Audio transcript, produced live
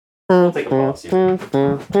We'll take a pause here.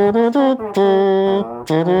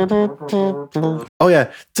 Oh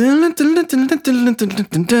yeah.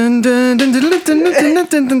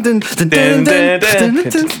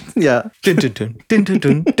 Yeah.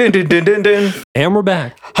 And we're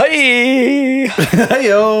back. Hey!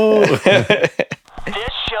 Hey-yo.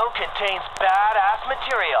 This show contains badass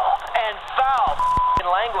material and foul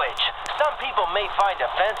language. Some people may find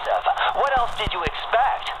offensive. What else did you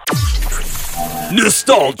expect?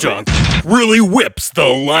 Nostalgia really whips the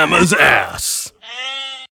llama's ass.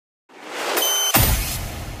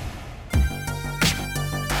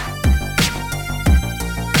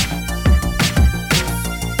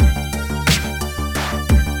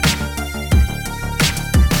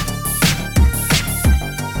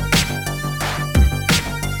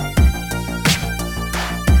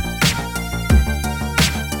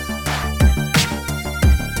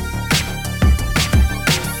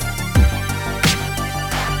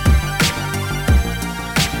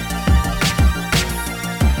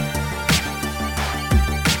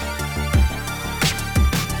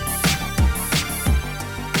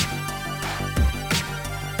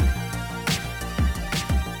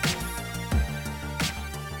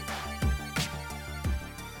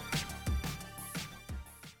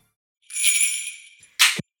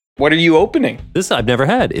 What are you opening? This I've never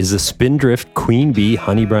had is a Spindrift Queen Bee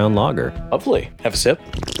Honey Brown Lager. Lovely. Have a sip.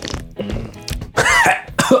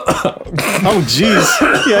 Oh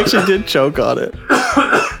jeez. He actually did choke on it.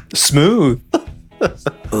 Smooth.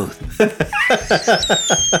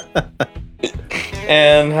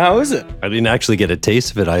 And how is it? I didn't actually get a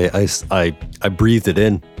taste of it. I breathed it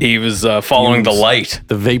in. He was following the light.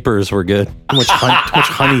 The vapors were good. Too much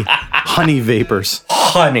honey vapors.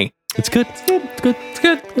 Honey. It's good. It's good. It's good. It's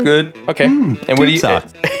good. Good. Okay. And what do you pizza.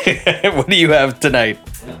 what do you have tonight?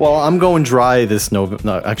 Well, I'm going dry this November.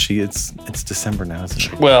 No, actually, it's December now,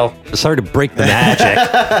 isn't it? Well, Sorry to break the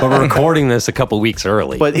magic, but we're recording this a couple weeks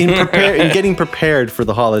early. But in getting prepared for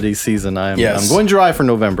the holiday season, I'm going dry for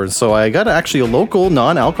November. So I got actually a local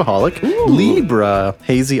non-alcoholic Libra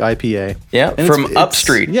hazy IPA. yeah, And from it's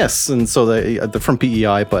Upstreet. Yes, and so they're from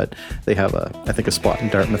PEI, but they have I think a spot in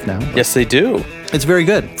Dartmouth now. Yes, they do. It's very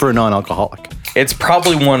good for a non-alcoholic. It's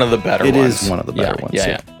probably one of the better It ones. is one of the better ones.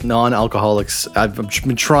 Yeah. Non-alcoholics. I've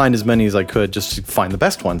been trying as many as I could just to find the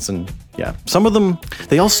best ones, and yeah, some of them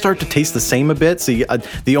they all start to taste the same a bit. So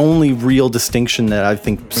the only real distinction that I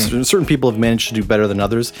think certain people have managed to do better than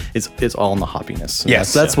others is all in the hoppiness. And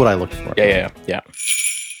Yes. that's what I look for. Yeah.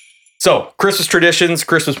 So, Christmas traditions,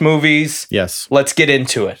 Christmas movies. Yes. Let's get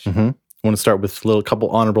into it. Want to start with a couple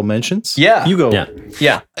honorable mentions? Yeah. You go. Yeah.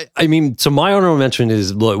 Yeah. I mean, so my honorable mention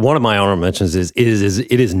is one of my honorable mentions is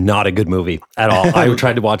it is not a good movie at all. I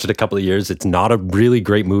tried to watch it a couple of years. It's not a really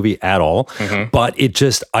great movie at all. But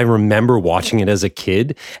I remember watching it as a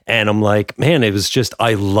kid, and I'm like, man, it was just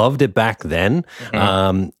I loved it back then.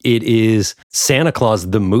 It is Santa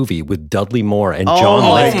Claus the movie with Dudley Moore and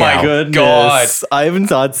John Lithgow. my Goodness. God. I haven't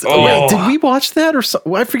thought. Oh. Wait, did we watch that or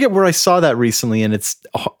I forget where I saw that recently, and it's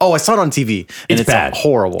I saw it on TV. And it's bad.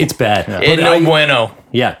 Horrible. It's bad. And no bueno.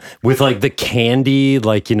 Yeah, with like the candy,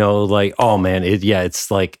 like oh man,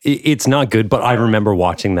 it's like it's not good. But I remember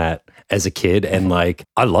watching that as a kid, and like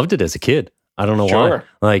I loved it as a kid. I don't know why.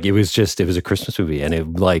 Like it was a Christmas movie,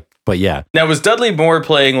 and but yeah, Now, was Dudley Moore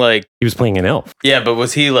playing like, he was playing an elf. yeah, but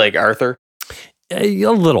was he like Arthur? A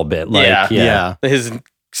little bit, like yeah. His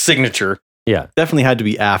signature. yeah. Definitely had to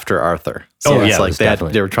be after Arthur. So Oh, it's yeah, it like was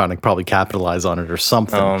definitely. they were trying to probably capitalize on it or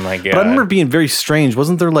something. Oh my God. But I remember being very strange.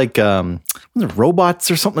 Wasn't there like was there robots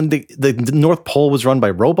or something? The North Pole was run by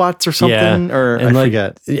robots or something, or and I like,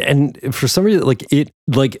 forget. And for some reason,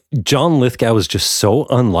 like John Lithgow was just so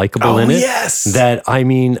unlikable in it. yes. That I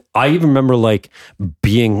mean, I even remember like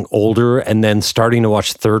being older and then starting to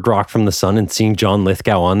watch Third Rock from the Sun and seeing John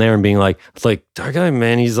Lithgow on there and being like that guy,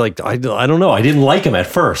 man, he's like I don't know, I didn't like him at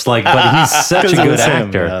first, like, but he's such a 'Cause it good was him.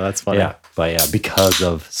 actor. Yeah, that's funny. Yeah, but yeah, because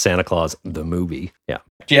of Santa Claus the movie. Yeah.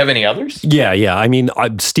 Do you have any others? Yeah. I mean,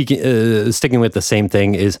 I'm sticking with the same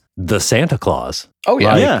thing is the Santa Claus. Oh,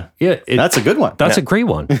 yeah. Like, Yeah. it- That's a good one. That's a great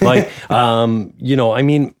one. Like, I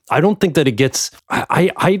mean, I don't think that it gets,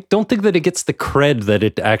 I don't think that it gets the cred that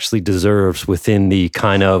it actually deserves within the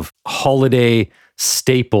kind of holiday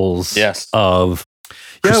staples Yes. of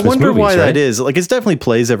Yeah, Christmas I wonder movies, why right? that is. Like, it definitely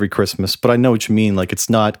plays every Christmas, but I know what you mean. Like, it's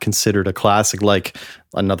not considered a classic, like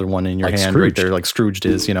another one in your Like hand Scrooged. right there, like Scrooged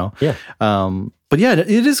is, Yeah. But yeah, it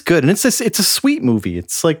is good, and it's a sweet movie.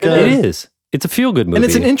 It's like It is. It's a feel-good movie. and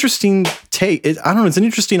it's an interesting take. I don't know. It's an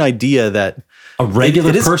interesting idea that a regular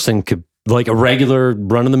it is- person could, like a regular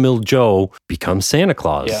run-of-the-mill Joe, become Santa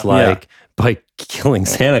Claus. Yeah. Like, by killing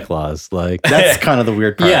Santa Claus. Like, That's kind of the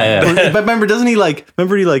weird part. Yeah. But remember, doesn't he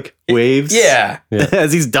waves? Yeah.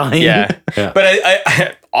 As he's dying. Yeah. Yeah. But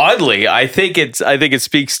I oddly, I think it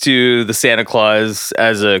speaks to the Santa Claus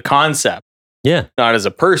as a concept, yeah. not as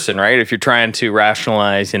a person, right? If you're trying to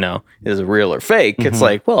rationalize, is it real or fake? It's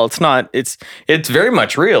like, well, it's not. It's very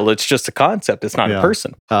much real. It's just a concept. It's not a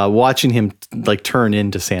person. Watching him like turn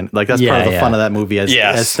into Santa, like that's part of the fun of that movie.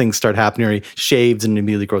 As things start happening, he shaves and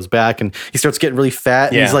immediately grows back, and he starts getting really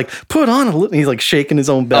fat. And he's like, put on a little. He's like shaking his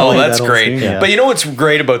own belly. Oh, that's great. But you know what's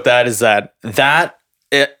great about that is that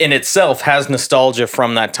in itself has nostalgia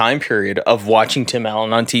from that time period of watching Tim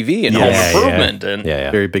Allen on TV and Home Improvement and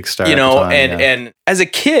very big star. And as a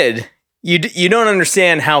kid, you don't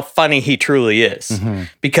understand how funny he truly is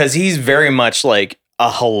because he's very much like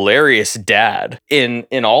a hilarious dad in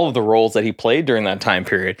all of the roles that he played during that time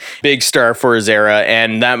period. Big star for his era,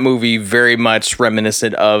 and that movie very much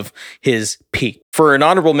reminiscent of his peak. For an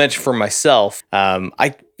honorable mention for myself,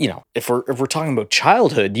 if we're talking about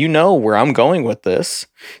childhood, where I'm going with this.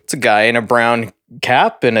 It's a guy in a brown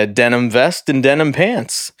cap and a denim vest and denim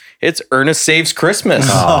pants. It's Ernest Saves Christmas.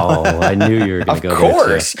 Oh, I knew you were going to go Of there.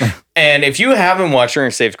 course. And if you haven't watched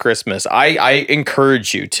Ernest Saves Christmas, I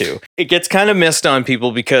encourage you to. It gets kind of missed on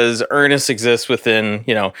people because Ernest exists within,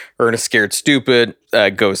 Ernest Scared Stupid,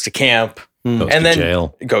 goes to camp,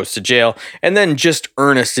 goes to jail, and then just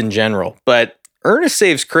Ernest in general. But Ernest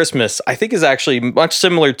Saves Christmas, I think, is actually much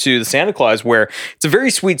similar to the Santa Claus, where it's a very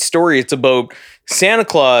sweet story. It's about Santa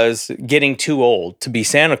Claus getting too old to be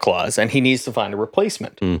Santa Claus, and he needs to find a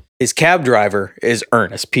replacement. His cab driver is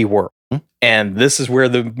Ernest P. Worrell. And this is where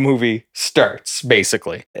the movie starts,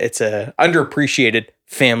 basically. It's a underappreciated,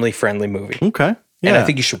 family-friendly movie. Okay. Yeah. And I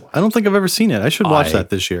think you should watch it. I don't think I've ever seen it. I should watch that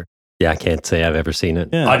this year. Yeah, I can't say I've ever seen it.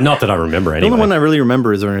 Yeah. Not that I remember The anyway. only one I really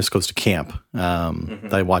remember is Ernest Goes to Camp.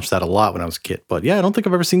 I watched that a lot when I was a kid. But yeah, I don't think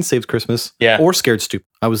I've ever seen Saves Christmas or Scared Stupid.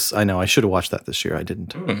 I know I should have watched that this year. I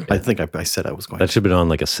didn't. I think I said I was going That to. should have been on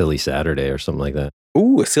like a Silly Saturday or something like that.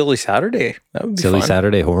 Ooh, a Silly Saturday. That would be Silly fun.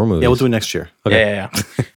 Saturday horror movies. Yeah, we'll do it next year. Okay. Yeah.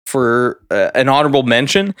 For an honorable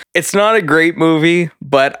mention, it's not a great movie,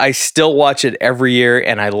 but I still watch it every year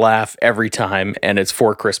and I laugh every time, and it's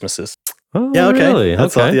Four Christmases. Oh, Yeah, okay. Really?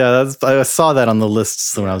 That's okay. I saw that on the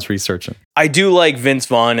lists when I was researching. I do like Vince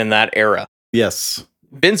Vaughn in that era. Yes.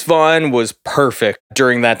 Vince Vaughn was perfect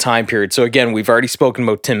during that time period. So again, we've already spoken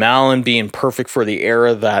about Tim Allen being perfect for the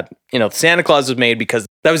era that, Santa Claus was made because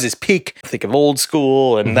that was his peak. Think of Old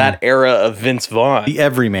School and that era of Vince Vaughn. The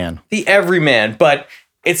everyman. The everyman, but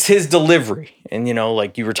it's his delivery. And,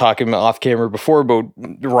 like you were talking off camera before about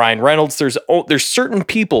Ryan Reynolds, there's certain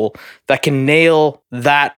people that can nail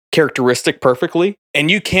that characteristic perfectly.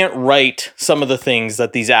 And you can't write some of the things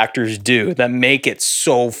that these actors do that make it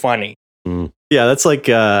so funny. Yeah, that's like,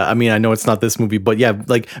 I know it's not this movie, but yeah,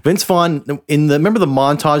 like Vince Vaughn remember the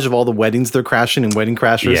montage of all the weddings they're crashing and Wedding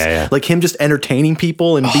Crashers? Yeah. Like him just entertaining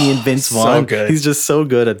people and being Vince Vaughn. good. He's just so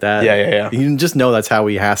good at that. Yeah. You just know that's how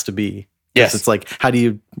he has to be. Yes. It's like, how do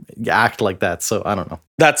you act like that? So I don't know.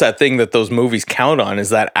 That's that thing that those movies count on, is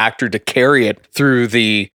that actor to carry it through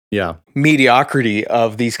the Yeah. mediocrity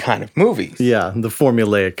of these kind of movies. Yeah. The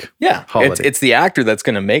formulaic. Yeah. Holiday. It's the actor that's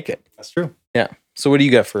going to make it. That's true. Yeah. So what do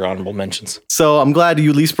you got for honorable mentions? So I'm glad you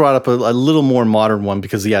at least brought up a little more modern one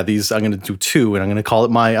because these I'm going to do two and I'm going to call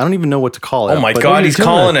it I don't even know what to call it. Oh my But- God, he's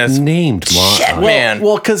calling us named shit, man.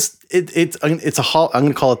 Well, because it's I'm going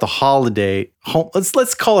to call it the holiday.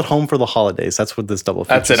 Let's call it Home for the Holidays. That's what this double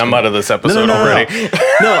feature. That's it. I'm out of this episode already.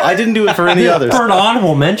 No, I didn't do it for any others. For an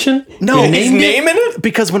honorable mention? No, He's naming it?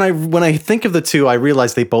 because when I think of the two, I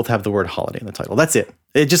realize they both have the word holiday in the title. That's it.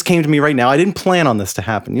 It just came to me right now. I didn't plan on this to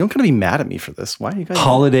happen. You don't gotta be mad at me for this. Why are you guys?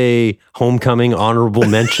 Holiday, homecoming, honorable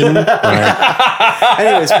mention.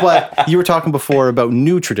 Anyways, but you were talking before about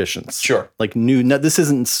new traditions. Sure. Like new. No, this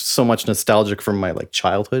isn't so much nostalgic from my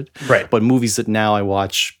childhood, Right. But movies that now I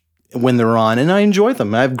watch when they're on, and I enjoy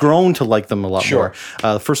them. I've grown to like them a lot more.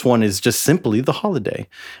 The first one is just simply The Holiday,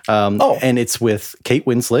 and it's with Kate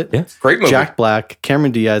Winslet, Great movie. Jack Black,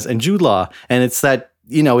 Cameron Diaz, and Jude Law, and it's that.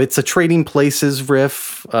 It's a Trading Places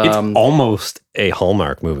riff. It's almost a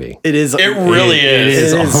Hallmark movie. It is. It really is. It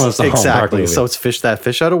is almost a Hallmark exactly. movie. So it's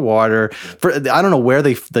fish out of water. I don't know where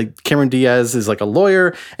Cameron Diaz is like a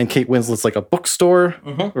lawyer, and Kate Winslet's like a bookstore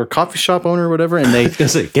or coffee shop owner or whatever. And they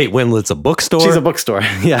Kate Winslet's a bookstore. she's a bookstore.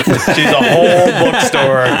 Yeah, She's a whole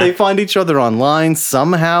bookstore. they find each other online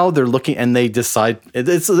somehow. They're looking, and they decide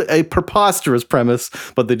it's a preposterous premise,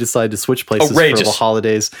 but they decide to switch places for Outrageous. the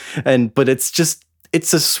holidays. But it's just.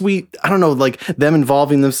 it's a sweet, I don't know, like them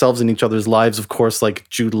involving themselves in each other's lives. Of course, like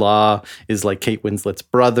Jude Law is like Kate Winslet's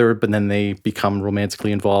brother, but then they become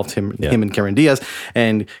romantically involved, him and Cameron Diaz.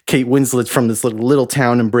 And Kate Winslet's from this little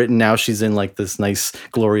town in Britain. Now she's in like this nice,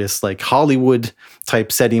 glorious, like Hollywood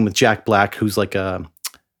type setting with Jack Black, who's like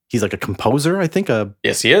he's like a composer, I think.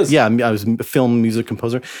 Yes, he is. Yeah, I was a film music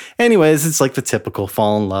composer. Anyways, it's like the typical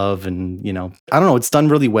fall in love, and I don't know, it's done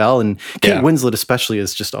really well. And Kate Winslet especially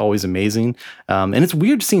is just always amazing. And it's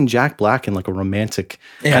weird seeing Jack Black in like a romantic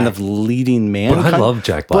kind of leading man. But I love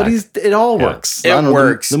Jack Black. But it all works. It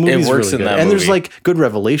works. The movie's it works really in good. that And movie. there's like good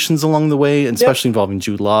revelations along the way, and especially involving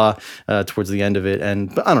Jude Law towards the end of it.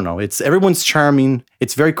 But I don't know, everyone's charming.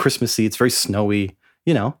 It's very Christmassy. It's very snowy.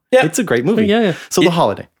 It's a great movie. Yeah. So the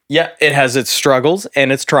holiday. Yeah, it has its struggles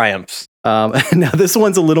and its triumphs. Now this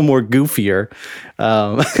one's a little more goofier,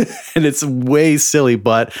 and it's way silly,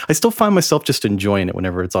 but I still find myself just enjoying it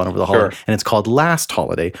whenever it's on over the holiday. And it's called Last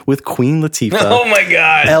Holiday with Queen Latifah. Oh my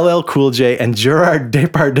God. LL Cool J and Gerard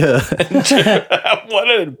Depardieu. What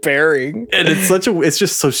a pairing. And it's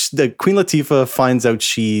just so Queen Latifah finds out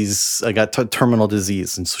she's got terminal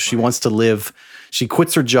disease, and so she wants to live. She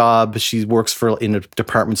quits her job. She works in a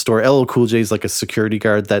department store. LL Cool J is like a security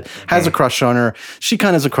guard that has a crush on her. She kind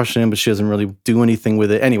of has a crush on him, but she doesn't really do anything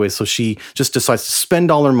with it. Anyway, so she just decides to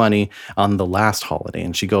spend all her money on the last holiday.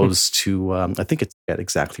 And she goes to, I think it's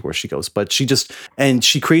exactly where she goes, but she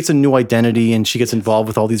creates a new identity, and she gets involved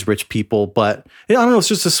with all these rich people. But I don't know, it's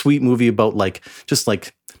just a sweet movie about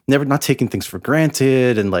never not taking things for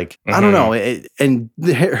granted, and I don't know, and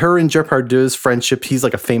her and Gerard Depardieu's friendship. He's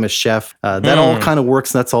like a famous chef. That all kind of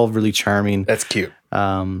works, and that's all really charming. That's cute.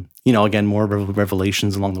 Again, more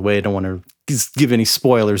revelations along the way. I don't want to give any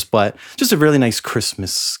spoilers, but just a really nice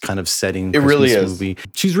Christmas kind of setting. It really is. Movie.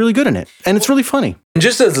 She's really good in it, and it's really funny. And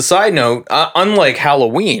just as a side note, unlike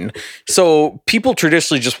Halloween, so people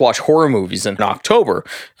traditionally just watch horror movies in October,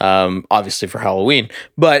 obviously for Halloween,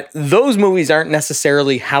 but those movies aren't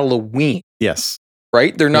necessarily Halloween. Yes.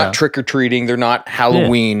 Right? They're not trick-or-treating. They're not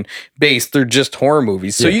Halloween based. They're just horror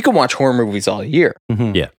movies. So you can watch horror movies all year.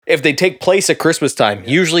 Mm-hmm. Yeah. If they take place at Christmas time,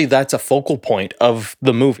 usually that's a focal point of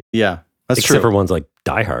the movie. Yeah, that's Except true. for ones like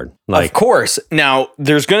Die Hard. Of course. Now,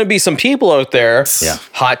 there's going to be some people out there,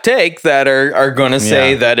 hot take, that are going to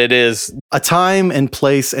say that it is. A time and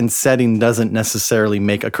place and setting doesn't necessarily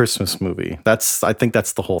make a Christmas movie. I think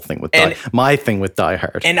that's the whole thing with my thing with Die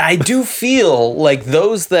Hard. And I do feel like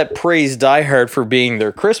those that praise Die Hard for being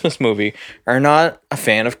their Christmas movie are not a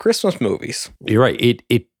fan of Christmas movies. You're right.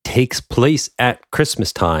 It takes place at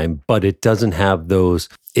Christmas time, but it doesn't have those.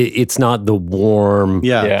 It's not the warm,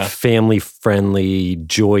 family-friendly,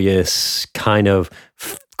 joyous kind of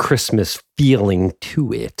Christmas feeling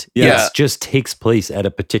to it. Yeah. It just takes place at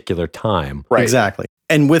a particular time. Right. Exactly.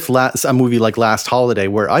 And with a movie like Last Holiday,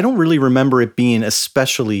 where I don't really remember it being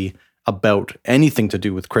especially about anything to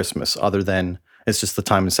do with Christmas, other than it's just the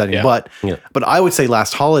time and setting. Yeah. But I would say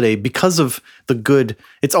Last Holiday, because of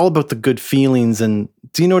it's all about the good feelings. And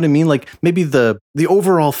do you know what I mean? Like maybe the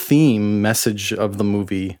overall theme message of the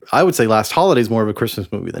movie, I would say Last Holiday is more of a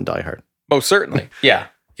Christmas movie than Die Hard. Most certainly. Yeah.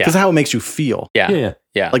 Because how it makes you feel. Yeah.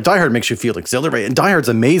 Like Die Hard makes you feel exhilarated. And Die Hard's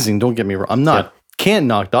amazing. Don't get me wrong. Can't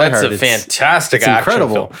knock Die Hard. That's a fantastic it's action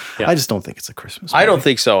incredible. film. Yeah. I just don't think it's a Christmas movie. I don't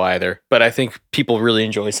think so either, but I think people really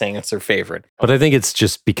enjoy saying it's their favorite. But I think it's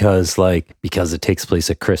just because it takes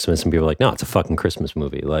place at Christmas and people are like, no, it's a fucking Christmas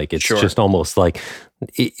movie. Like it's just almost like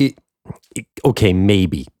okay,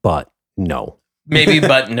 maybe, but no. Maybe,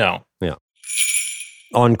 but no. Yeah.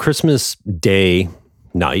 On Christmas Day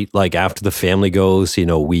night, like after the family goes,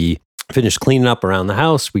 we finish cleaning up around the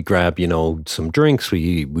house. We grab, some drinks.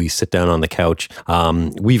 We sit down on the couch.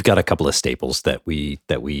 We've got a couple of staples that we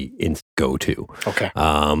go to. Okay.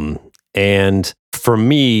 And for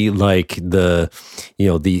me, like the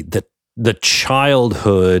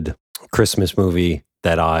childhood Christmas movie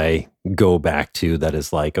that I go back to, that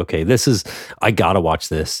is like, okay, I gotta watch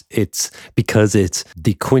this. It's because it's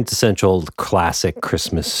the quintessential classic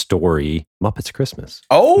Christmas story, Muppets Christmas.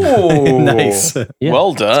 Oh, nice. Yeah.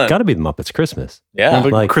 Well done. It's gotta be the Muppets Christmas. Yeah.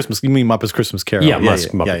 But Christmas, you mean Muppets Christmas Carol? Yeah,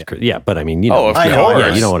 Muppets Christmas. Yeah, but I mean, of course.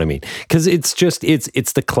 yeah, you know what I mean. Because it's just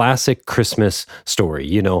it's the classic Christmas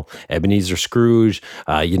story. Ebenezer Scrooge.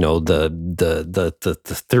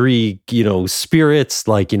 The three spirits.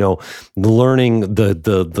 Learning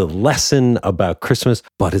the lesson about Christmas,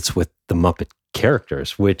 but it's with the Muppet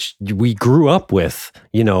characters, which we grew up with,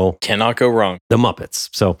 Cannot go wrong. the Muppets.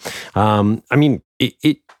 So, I mean,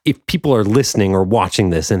 if people are listening or watching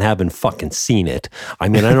this and haven't fucking seen it, I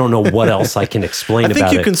mean, I don't know what else I can explain I about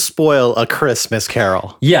think you it. can spoil A Christmas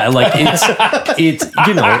Carol. Yeah, like it's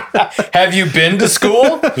Have you been to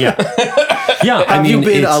school? yeah. I Have mean, you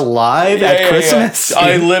been it's- alive at Christmas?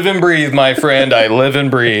 I live and breathe, my friend. I live and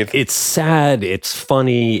breathe. It's sad. It's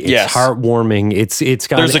funny. It's Yes. heartwarming. It's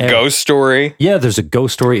got There's a ghost story. Yeah, there's a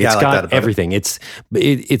ghost story. Yeah, It's I like that got about it. everything. It's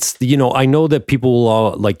I know that people will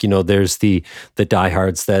all there's the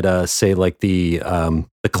diehards that say like the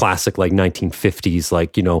classic like 1950s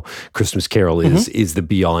Christmas Carol is the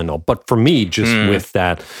be all and all. But for me, just with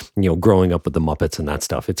that, growing up with the Muppets and that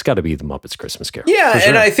stuff, it's got to be the Muppets Christmas Carol. Yeah, For sure.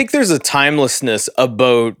 and I think there's a timelessness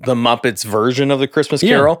about the Muppets version of the Christmas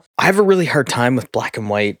Carol. I have a really hard time with black and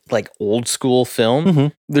white, like old school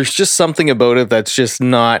film. There's just something about it that's just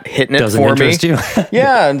not hitting it Doesn't for me. interest you?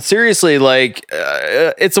 Yeah, and seriously, like,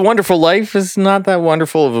 It's a Wonderful Life is not that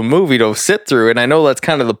wonderful of a movie to sit through, and I know that's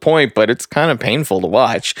kind of the point, but it's kind of painful to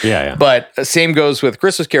watch. Yeah. But same goes with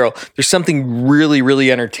Christmas Carol. There's something really,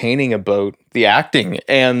 really entertaining about the acting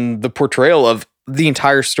and the portrayal of the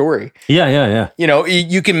entire story. Yeah.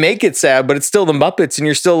 You can make it sad, but it's still the Muppets, and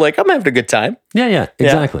you're still like, I'm having a good time. Yeah,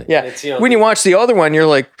 exactly. Yeah. When you watch the other one, you're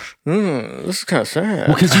like, this is kind of sad.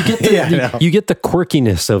 Well, because you get the Yeah, I know. you get the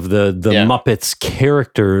quirkiness of the Yeah. Muppets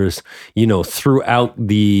characters, throughout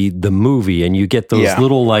the movie, and you get those Yeah.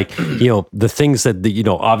 little the things that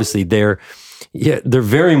obviously they're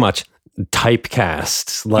very much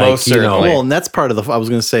typecast, like Most certainly. Well, and that's part of the. I was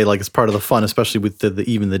going to say, like, it's part of the fun, especially with the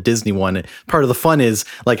even the Disney one. Part of the fun is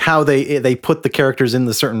like how they put the characters in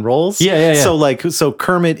the certain roles. Yeah. So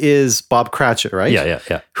Kermit is Bob Cratchit, right?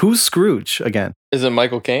 Yeah. Who's Scrooge again? Is it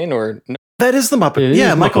Michael Caine or That is the Muppet. It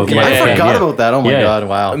Yeah, is Michael. Michael Caine. Caine. I Yeah, forgot yeah. about that. Oh my Yeah. god!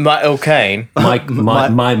 Wow. My O'Kane? My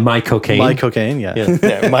cocaine. My cocaine. Yeah.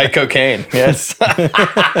 Yeah, my cocaine. Yes.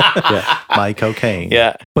 My cocaine.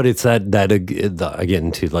 Yeah. But it's that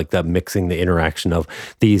again to like that mixing the interaction of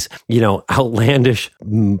these outlandish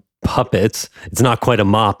puppets. It's not quite a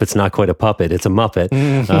mop. It's not quite a puppet. It's a Muppet.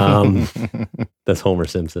 That's Homer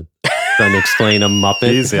Simpson trying to explain a Muppet.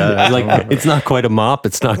 Jeez, yeah. Like it's not quite a mop.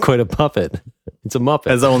 It's not quite a puppet. It's a Muppet.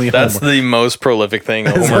 As only That's Homer. the most prolific thing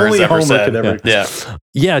As Homer has only ever Homer said. could ever- Yeah.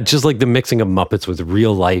 Yeah, just like the mixing of Muppets with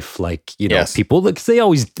real life, like Yes. people. Because they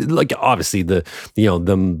always like obviously the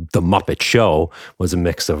Muppet Show was a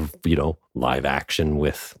mix of live action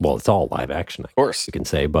with it's all live action, of course. you can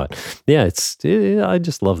say, but yeah, I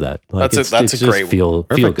just love that. Like, That's a just great feel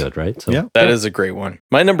Perfect. good, right? So, Yeah. That is a great one.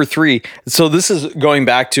 My number 3. So this is going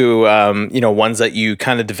back to ones that you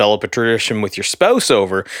kind of develop a tradition with your spouse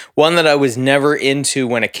over. One that I was never into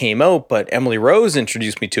when it came out, but Emily Rose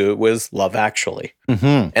introduced me to it was Love Actually,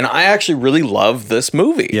 and I actually really love this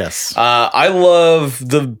movie. Yes. I love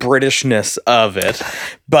the Britishness of it,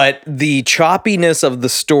 but the choppiness of the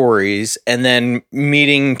stories, and then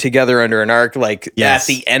meeting together under an arc, like Yes. at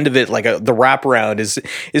the end of it, like the wraparound is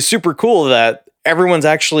super cool that everyone's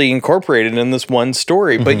actually incorporated in this one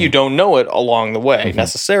story, but you don't know it along the way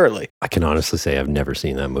necessarily. I can honestly say I've never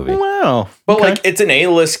seen that movie. Wow. But Okay. like it's an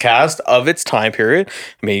A-list cast of its time period.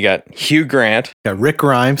 I mean, you got Hugh Grant. Got Rick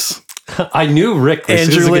Grimes. I knew Rick was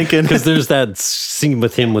Andrew Lincoln. because there's that scene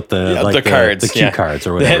with him with the cards, the cue yeah. cards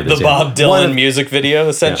or whatever. The Bob Dylan music video,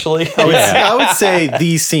 essentially. I would say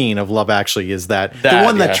the scene of Love Actually is the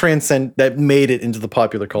one that that made it into the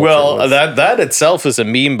popular culture. Well, was- that itself is a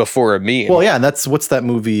meme before a meme. Well, yeah, and what's that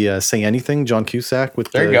movie? Say Anything, John Cusack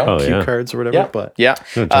with There you the go. Oh, cue yeah. cards or whatever. yeah, But yeah.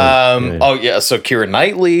 Oh, John. Yeah. Oh yeah. So Keira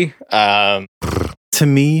Knightley, to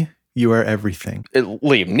me, you are everything.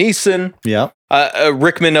 Liam Neeson, Yeah,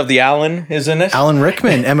 Rickman of the Allen is in it. Alan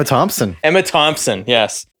Rickman, Emma Thompson. Emma Thompson,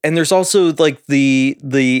 yes. And there's also like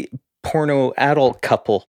the porno adult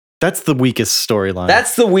couple. That's the weakest storyline.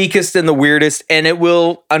 That's the weakest and the weirdest, and it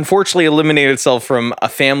will unfortunately eliminate itself from a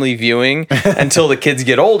family viewing until the kids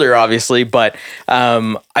get older, obviously. But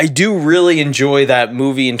I do really enjoy that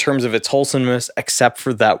movie in terms of its wholesomeness, except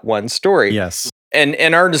for that one story. yes. And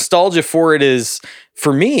our nostalgia for it is,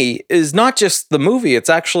 for me, is not just the movie. It's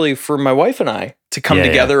actually for my wife and I to come Yeah,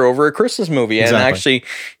 together over a Christmas movie and Exactly. actually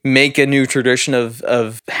make a new tradition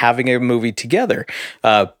of having a movie together.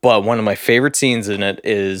 But one of my favorite scenes in it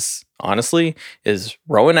is honestly, is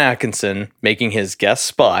Rowan Atkinson making his guest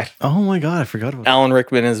spot. Oh my God, I forgot about that. Alan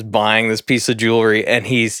Rickman is buying this piece of jewelry, and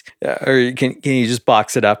he's, or can you just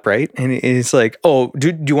box it up, right? And he's like, "Oh,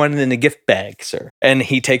 do you want it in a gift bag, sir?" And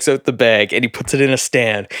he takes out the bag and he puts it in a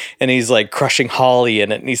stand, and he's like crushing holly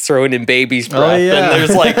in it, and he's throwing in baby's breath, yeah.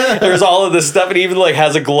 and there's all of this stuff, and he even like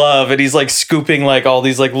has a glove, and he's like scooping like all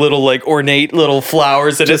these like little like ornate little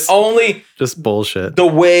flowers, and it's only Just bullshit. the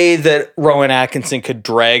way that Rowan Atkinson could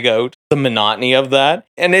drag out the monotony of that,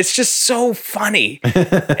 and it's just so funny,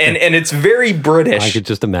 and it's very British. I could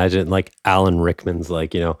just imagine like Alan Rickman's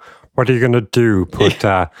like, what are you gonna do? Put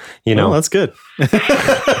Oh, that's good.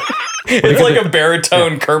 It's like a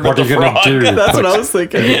baritone Kermit what are the you gonna Frog. do? That's what I was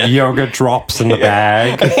thinking. Yoga drops in the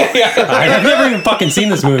bag. I've never even fucking seen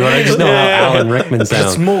this movie, but I just know how Alan Rickman It's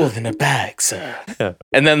sounds. more than a bag, sir.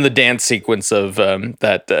 And then the dance sequence of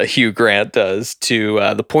that Hugh Grant does to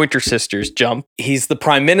the Pointer Sisters jump. He's the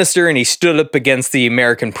prime minister, and he stood up against the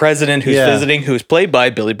American president who's visiting, who's played by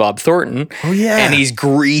Billy Bob Thornton. Oh, yeah. And he's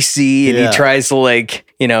greasy, and he tries to like,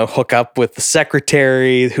 hook up with the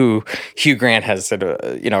secretary who Hugh Grant has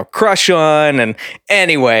a crush on. And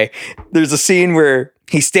anyway, there's a scene where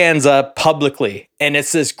he stands up publicly, and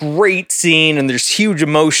it's this great scene, and there's huge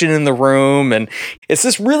emotion in the room, and it's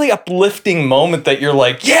this really uplifting moment that you're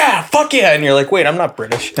like, yeah, fuck yeah, and you're like, wait, I'm not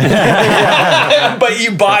British. But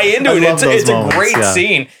you buy into it. It's a great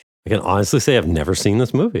scene. I can honestly say I've never seen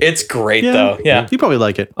this movie. It's great though. Yeah. You probably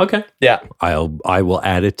like it. Okay. Yeah. I will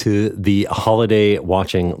add it to the holiday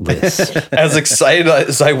watching list. As excited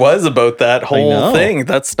as I was about that whole know. thing,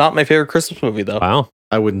 that's not my favorite Christmas movie though. Wow.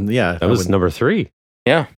 I wouldn't, That was number 3.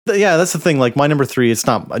 Yeah. Yeah, that's the thing. Like my number 3, it's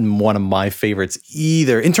not one of my favorites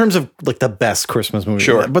either in terms of like the best Christmas movie.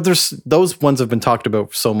 Sure. But there's those ones have been talked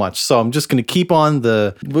about so much. So I'm just going to keep on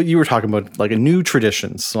what you were talking about, like a new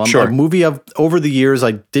tradition. So Sure. a movie of over the years,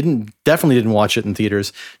 I definitely didn't watch it in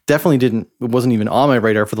theaters. It wasn't even on my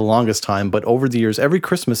radar for the longest time. But over the years, every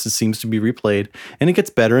Christmas it seems to be replayed, and it gets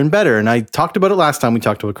better and better. And I talked about it last time we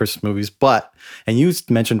talked about Christmas movies, and you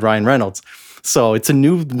mentioned Ryan Reynolds. So it's a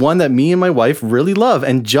new one that me and my wife really love.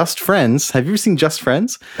 And Just Friends. Have you ever seen Just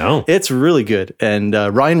Friends? No. It's really good. And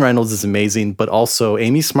Ryan Reynolds is amazing, but also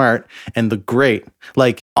Amy Smart and the great.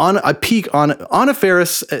 Like Anna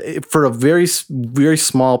Faris for a very, very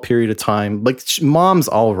small period of time. Like Mom's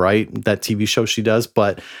all right, that TV show she does.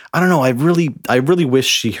 But I don't know. I really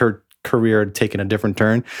wish her career had taken a different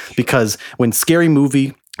turn, because when Scary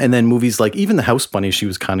Movie, and then movies like even The House Bunny, she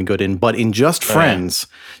was kind of good in. But in Just Friends,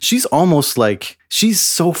 she's almost like, she's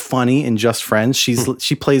so funny in Just Friends.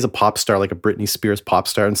 She plays a pop star, like a Britney Spears pop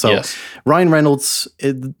star. And so Ryan Reynolds,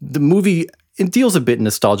 the movie, it deals a bit in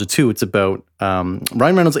nostalgia too. It's about Ryan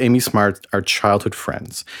Reynolds, Amy Smart are childhood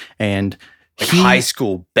friends. And Like high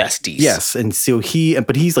school besties. Yes, and so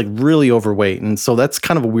but he's like really overweight, and so that's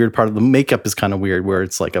kind of a weird part of the makeup is kind of weird, where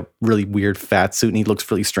it's like a really weird fat suit, and he looks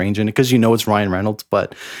really strange in it because it's Ryan Reynolds,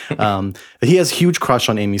 but he has a huge crush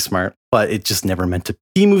on Amy Smart, but it just never meant to.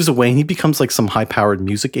 He moves away, and he becomes like some high-powered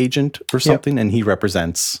music agent or something, and he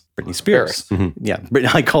represents Britney Spears. Yeah,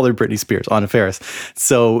 I call her Britney Spears, Anna Faris.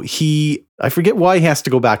 So I forget why he has to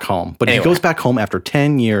go back home, but he goes back home after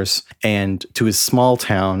 10 years and to his small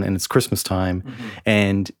town, and it's Christmas time,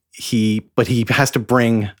 and he has to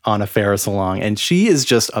bring Anna Faris along, and she is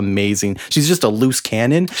just amazing. She's just a loose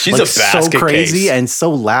cannon. She's a basket so crazy case. and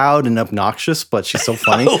so loud and obnoxious, but she's so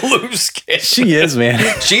funny. Loose cannon. She is, man.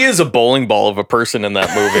 She is a bowling ball of a person in that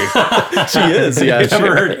movie. She is. Yeah, I've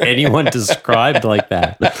never heard anyone described like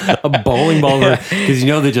that. A bowling ball, because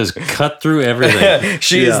they just cut through everything.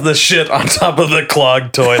 She is the shit on top of the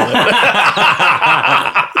clogged toilet.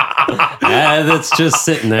 That's just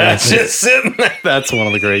sitting there. That's just sitting there. That's one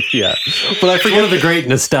of the great. Yeah, but I It's forget one of the great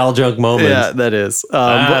nostalgic moments. Yeah, that is.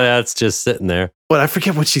 That's just sitting there. But I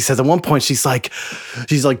forget what she says. At one point, she's like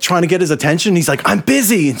trying to get his attention. He's like, "I'm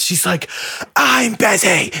busy," and she's like, "I'm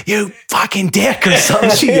busy, you fucking dick," or something.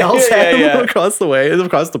 She yells at him across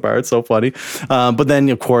the bar. It's so funny. But then,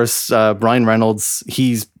 of course, Ryan Reynolds,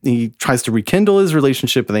 he tries to rekindle his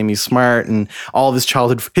relationship with Amy Smart, and all of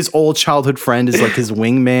his old childhood friend is like his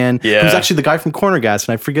wingman. Yeah. Who's actually the guy from Corner Gas,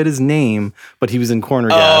 and I forget his name, but he was in Corner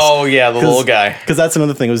Gas. Oh yeah, the little guy. Because that's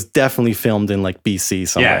another thing. It was definitely filmed in like BC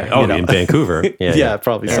somewhere. In Vancouver. Yeah,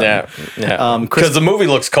 probably so. Yeah. Because the movie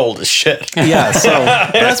looks cold as shit. Yeah, so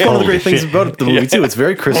that's one of the great things shit. about the movie too. It's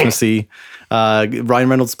very Christmassy. Ryan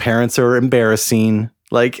Reynolds' parents are embarrassing.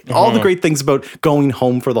 Like all the great things about going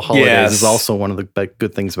home for the holidays is also one of the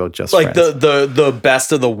good things about Just Like Friends. the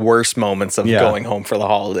best of the worst moments of going home for the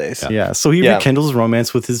holidays. Yeah, so he rekindles his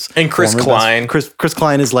romance with his And Chris former Klein. Chris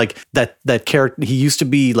Klein is like that character. He used to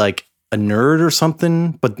be like nerd or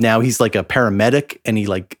something, but now he's like a paramedic, and he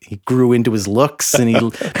grew into his looks, and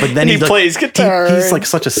but then He like, plays guitar. He's like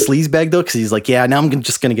such a sleazebag though, because he's like, yeah, now I'm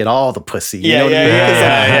just gonna get all the pussy. You Yeah, know what I yeah, mean? yeah, 'Cause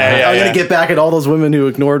yeah, I'm yeah. gonna get back at all those women who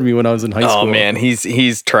ignored me when I was in high school. Oh man,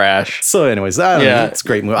 he's trash. So, anyways, I don't know, Yeah. it's a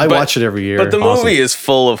great movie. I But- watch it every year. But the Awesome. movie is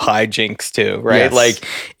full of hijinks too, right? Yes. Like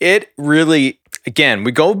it really. Again,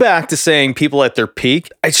 we go back to saying people at their peak.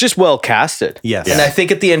 It's just well casted. Yes. And I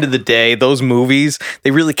think at the end of the day, those movies, they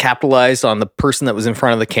really capitalized on the person that was in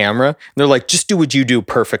front of the camera. They're like, just do what you do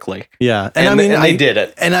perfectly. Yeah, And they did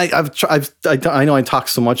it. And I know I talk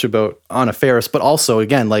so much about Anna Faris, but also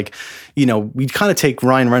again, like, you know, we kind of take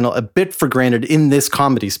Ryan Reynolds a bit for granted in this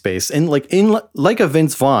comedy space, and like a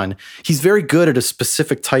Vince Vaughn, he's very good at a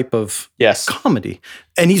specific type of Yes. comedy,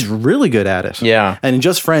 and he's really good at it. Yeah. and in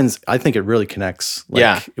Just Friends, I think it really connects.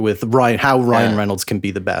 With Ryan Reynolds can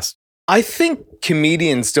be the best. I think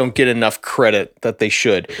comedians don't get enough credit that they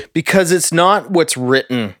should, because it's not what's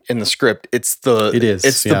written in the script. It's the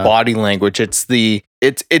the body language. It's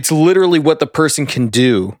literally what the person can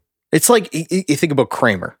do. It's like you think about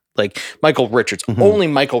Kramer, like Michael Richards. Only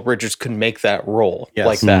Michael Richards could make that role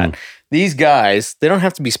like that. These guys, they don't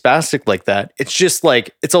have to be spastic like that. It's just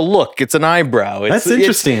like, it's a look, it's an eyebrow. That's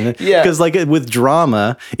interesting. Yeah. Because like with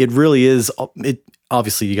drama, it really is,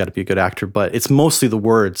 obviously you got to be a good actor, but it's mostly the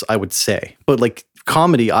words, I would say. But like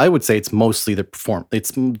comedy, I would say it's mostly the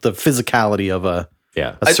it's the physicality of a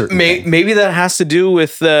certain thing. Maybe that has to do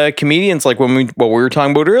with comedians, like what we were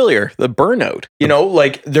talking about earlier, the burnout. You know,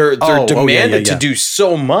 like they're demanded to do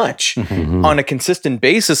so much on a consistent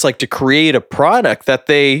basis, like to create a product that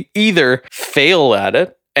they either fail at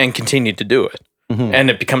it and continue to do it, and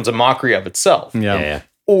it becomes a mockery of itself. Yeah.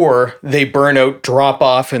 Or they burn out, drop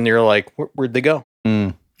off, and you're like, where'd they go?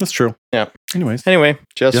 That's true. Yeah. Anyway,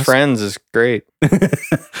 Just Friends is great.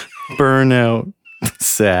 burnout.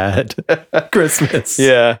 Sad. Christmas.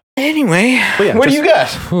 Yeah. Anyway, yeah, what do you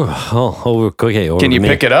got? Okay. Can you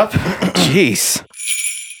pick it up? Jeez.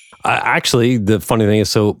 Actually, the funny thing is,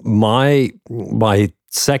 so my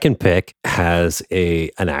second pick has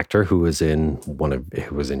an actor who was in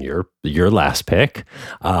your last pick,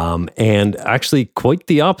 and actually quite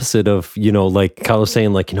the opposite of, you know, like Kyle was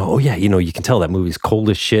saying, like, you know, you can tell that movie's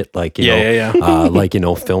cold as shit, like, you know, like, you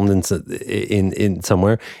know, filmed in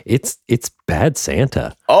somewhere. It's Bad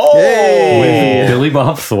Santa. Oh, With Billy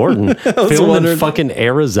Bob Thornton, filmed in fucking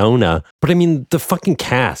Arizona. But I mean, the fucking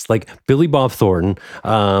cast, like Billy Bob Thornton,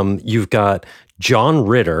 you've got John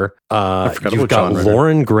Ritter, you've got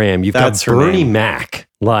Lauren Graham, you've got Bernie Mac.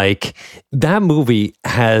 Like, that movie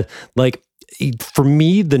had, like, for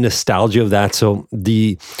me, the nostalgia of that. So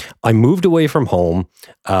I moved away from home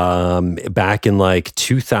back in like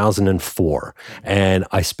 2004, and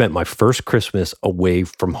I spent my first Christmas away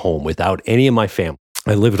from home without any of my family.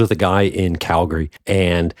 I lived with a guy in Calgary,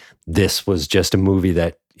 and this was just a movie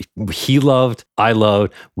that he loved, I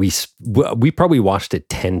loved. We probably watched it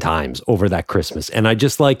 10 times over that Christmas. And I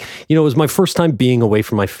just, like, you know, it was my first time being away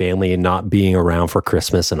from my family and not being around for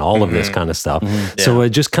Christmas and all of this kind of stuff. Yeah. So I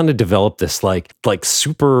just kind of developed this like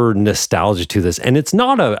super nostalgia to this. And it's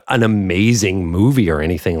not an amazing movie or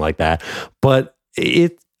anything like that, but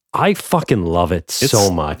I fucking love it so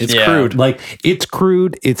much. It's crude. Like, it's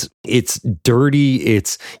crude. It's dirty.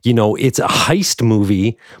 It's, you know, it's a heist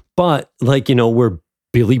movie, but, like, you know, where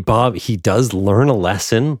Billy Bob, he does learn a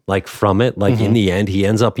lesson, like, from it. Like, in the end, he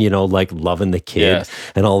ends up, you know, like, loving the kid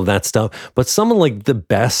and all of that stuff. But some of, like, the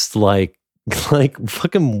best, like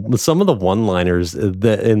fucking some of the one-liners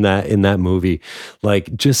in that movie,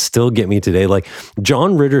 like, just still get me today. Like,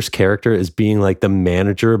 John Ritter's character is being like the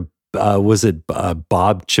manager. Was it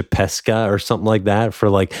Bob Chapesca or something like that for,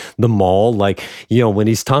 like, the mall? Like, you know, when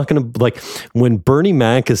he's talking, like, when Bernie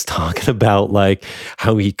Mac is talking about, like,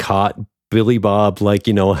 how he caught Billy Bob, like,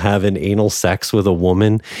 you know, having anal sex with a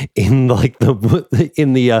woman in, like,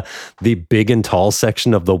 the big and tall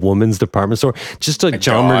section of the women's department store. Just like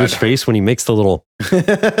John Ritter's face when he makes the little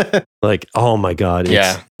like, oh my God.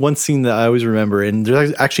 One scene that I always remember, and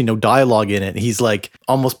there's actually no dialogue in it. He's like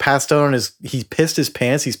almost passed out he pissed his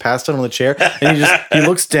pants. He's passed out on the chair, and he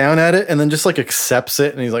looks down at it and then just, like, accepts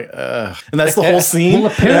it. And he's like, ugh. And that's the whole scene.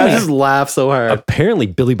 Well, and I just laugh so hard. Apparently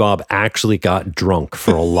Billy Bob actually got drunk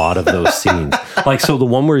for a lot of those scenes. Like, so the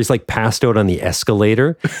one where he's, like, passed out on the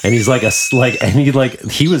escalator and he's like,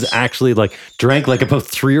 he was actually, like, drank like about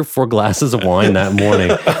 3 or 4 glasses of wine that morning,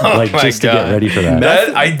 like, just to get ready for that.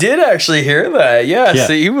 I did actually hear that. Yeah.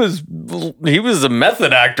 So he was a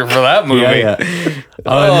method actor for that movie.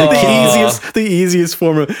 The easiest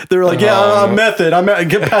form of, they're like, I'm method.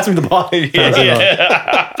 Get past me the bottle.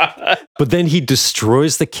 But then he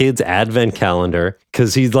destroys the kid's advent calendar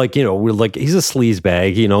because he's like, you know, we're like, he's a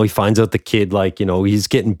sleazebag. You know, he finds out the kid, like, you know, he's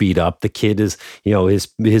getting beat up. The kid is, you know,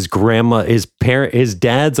 his grandma, his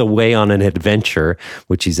dad's away on an adventure,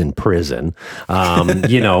 which he's in prison,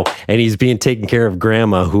 you know, and he's being taken care of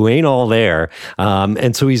grandma who ain't all there.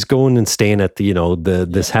 And so he's going and staying at the, you know,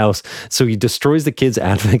 this house. So he destroys the kid's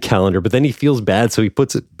advent calendar, but then he feels bad. So he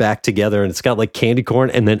puts it back together and it's got like candy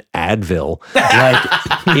corn and then Advil, like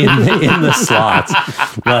in the slots.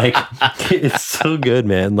 Like, it's so good,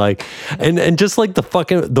 man. Like, and just like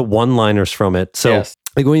the one-liners from it. So Yes.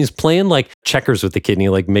 like when he's playing like checkers with the kid and he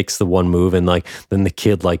like makes the one move and like then the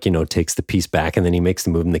kid like, you know, takes the piece back and then he makes the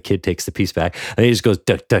move and the kid takes the piece back and he just goes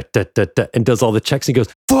duh, duh, duh, duh, duh, and does all the checks and he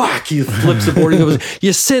goes, fuck, he flips the board and he goes,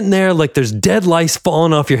 you're sitting there like there's dead lice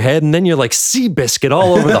falling off your head and then you're like Seabiscuit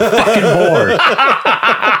all over the fucking board.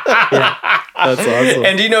 Yeah. That's awesome.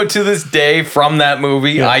 And you know, to this day from that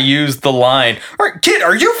movie, I used the line, all right, kid,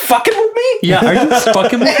 are you fucking with me? Yeah, are you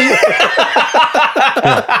fucking with me? Yeah.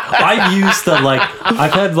 I've used the like,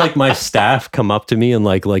 I've had like my staff come up to me and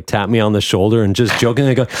like tap me on the shoulder and just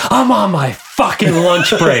jokingly go, I'm on my fucking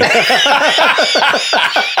lunch break. Like,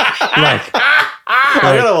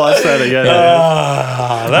 I gotta watch that again.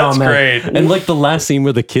 That's oh, man. great. And like the last scene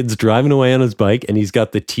where the kid's driving away on his bike and he's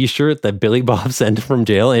got the t-shirt that Billy Bob sent from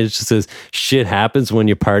jail and it just says, shit happens when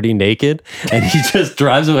you party naked. And he just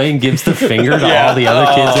drives away and gives the finger to all the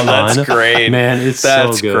other kids in line. That's great. Man, it's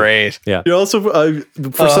That's so good. great. Yeah. You also,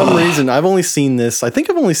 for some reason, I've only seen this. I think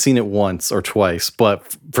I've only seen it once or twice,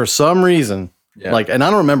 but for some reason, like, and I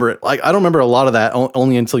don't remember it. Like, I don't remember a lot of that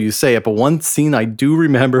only until you say it. But one scene I do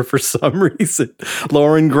remember for some reason,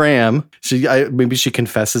 Lauren Graham. Maybe she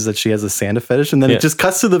confesses that she has a Santa fetish, and then it just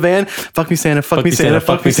cuts to the van. Fuck me, Santa. Fuck me, Santa.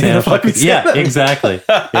 Fuck me, Santa. Fuck me, Santa. Yeah, exactly.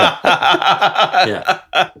 Yeah.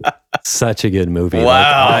 Such a good movie.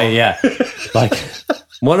 Wow. Like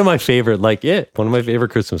one of my favorite, one of my favorite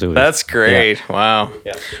Christmas movies. That's great. Yeah. Wow.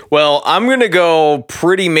 Yeah. Well, I'm going to go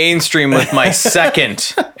pretty mainstream with my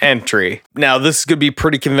second entry. Now, this is going to be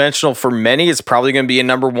pretty conventional for many. It's probably going to be a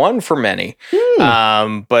number one for many.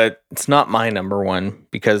 But it's not my number one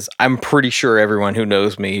because I'm pretty sure everyone who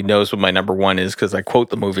knows me knows what my number one is because I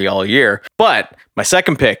quote the movie all year. But my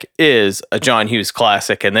second pick is a John Hughes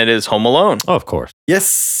classic, and that is Home Alone. Oh, of course.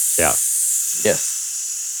 Yes. Yeah. Yes.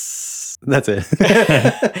 That's it.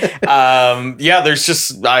 There's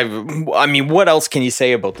just, I mean, what else can you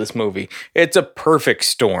say about this movie? It's a perfect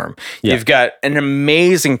storm. Yeah. You've got an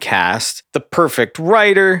amazing cast, the perfect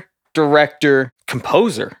writer, director,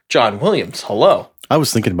 composer, John Williams. Hello. I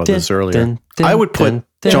was thinking about this earlier. dun, I would put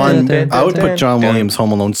dun, John. dun, I would put John dun. Williams'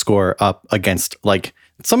 Home Alone score up against like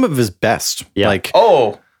some of his best. Yeah. Like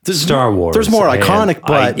Oh, Star Wars. there's more and iconic,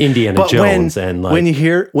 but Indiana but Jones and like when you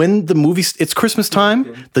hear when the movie it's Christmas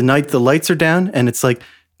time, the night the lights are down and it's like.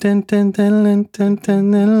 Dun, dun, dun, dun, dun,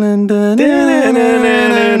 dun, dun, dun, dun,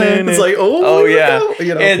 dun. It's like oh yeah.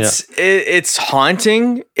 you know? It's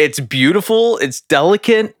haunting. It's beautiful. It's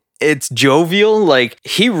delicate. It's jovial. Like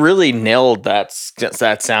he really nailed that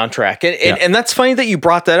soundtrack. And that's funny that you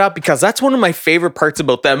brought that up because that's one of my favorite parts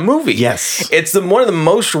about that movie. Yes. It's one of the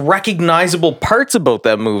most recognizable parts about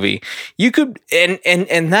that movie. You could and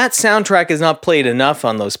that soundtrack is not played enough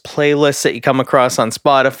on those playlists that you come across on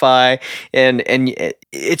Spotify and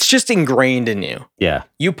it's just ingrained in you. yeah.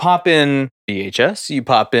 You pop in VHS, you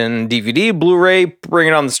pop in DVD, Blu-ray, bring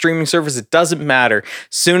it on the streaming service. It doesn't matter.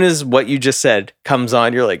 Soon as what you just said comes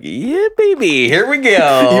on, you're like, yeah, baby, here we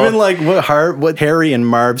go. Even like what Harry and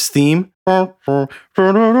Marv's theme. I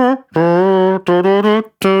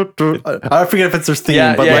forget if it's their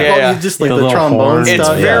theme, but you just like The the little trombone horn. it's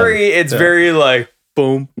stuff. very like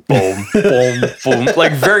boom, boom, boom, boom.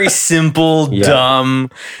 Like very simple, dumb.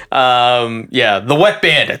 The Wet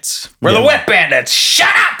Bandits. We're the Wet Bandits.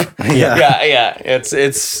 Shut up. Yeah.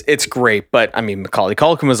 It's great. But I mean, Macaulay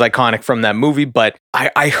Culkin was iconic from that movie. But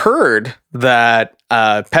I heard that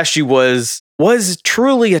Pesci was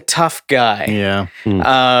truly a tough guy. Yeah.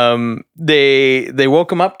 They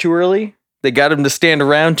woke him up too early. They got him to stand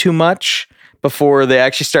around too much before they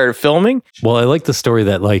actually started filming. Well, I like the story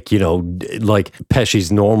that like, you know, like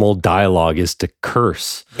Pesci's normal dialogue is to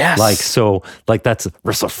curse. Yes. Like, so like that's like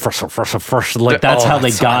that's how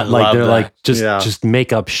they got like, they're like just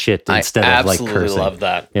make up shit instead of like cursing. I absolutely love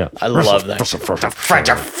that. Yeah. I love that.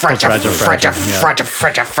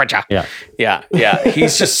 Yeah.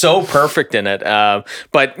 He's just so perfect in it.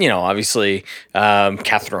 But you know, obviously,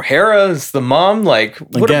 Catherine O'Hara is the mom. Like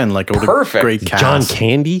Again, like a perfect. great cast. John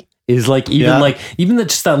Candy is like even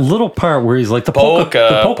just that little part where he's like the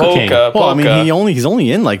polka king. Well, I mean, he's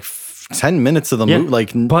only in like 10 minutes of the Yeah, movie,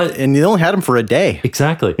 like, but- and you only had him for a day.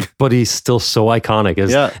 Exactly. But he's still so iconic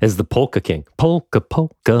as the Polka King. Polka.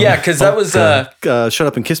 Yeah, because that was Shut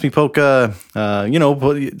Up and Kiss Me Polka,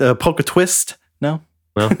 Polka Twist. No?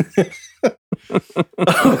 Well,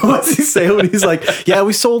 What's he say when he's like, yeah,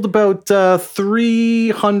 we sold about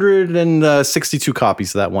 362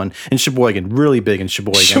 copies of that one in Sheboygan, really big in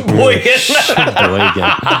Sheboygan.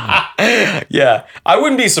 Yeah, I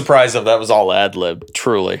wouldn't be surprised if that was all ad lib.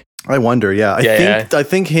 Truly, I wonder. Yeah, Yeah, I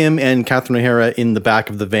think him and Catherine O'Hara in the back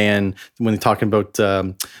of the van when they're talking about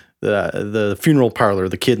the funeral parlor,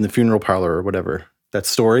 the kid in the funeral parlor or whatever that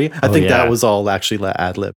story. I think that was all actually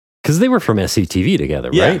ad lib. because they were from SCTV together,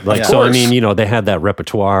 Yeah, right? Like, of so I course. mean, they had that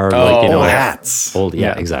repertoire, hats.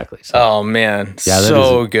 Exactly. So, oh man, yeah, that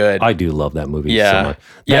so is good. I do love that movie so Yeah. much.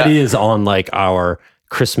 Yeah. That is on like our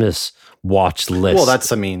Christmas watch list. Well,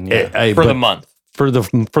 that's, I mean, yeah. For the but- month. for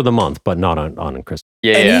the month, but not on Christmas.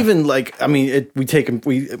 Yeah, And yeah. even like, I mean,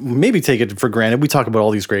 we maybe take it for granted. We talk about all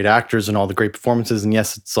these great actors and all the great performances, and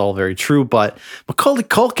yes, it's all very true. But Macaulay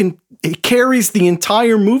Culkin, it carries the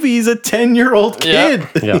entire movie. He's a 10-year-old kid,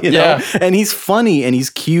 Yeah. you know, Yeah. and he's funny and he's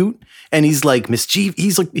cute and he's like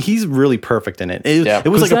mischievous. He's really perfect in it. It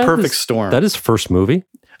was like a perfect storm. That is first movie.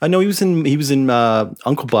 I know he was in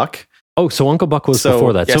Uncle Buck. Oh, so Uncle Buck was So-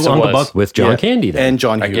 before that. yes, so it Uncle was. Buck with John Yeah. Candy then. And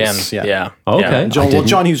John Again, Hughes. yeah. Okay. Yeah.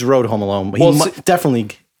 John Hughes wrote Home Alone. He Well, definitely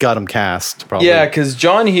got him cast. Probably. Yeah, because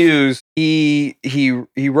John Hughes, he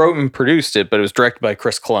wrote and produced it, but it was directed by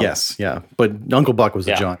Chris Columbus. Yes. Yeah. But Uncle Buck was a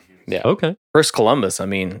Yeah. John. Yeah. Okay. Chris Columbus, I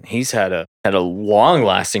mean, he's had a long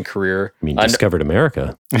lasting career. I mean, discovered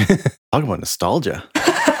America. Talk about nostalgia.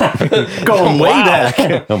 Going way Wow. back.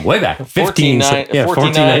 Way back. 1492.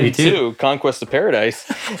 1492, Conquest of Paradise.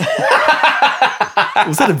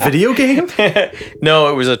 Was that a video game? No,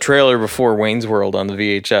 it was a trailer before Wayne's World on the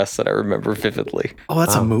VHS that I remember vividly. Oh,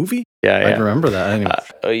 that's a movie? Yeah, I yeah. remember that.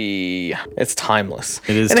 Anyway. It's timeless.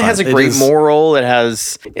 It is and it has a time- it great is- moral. It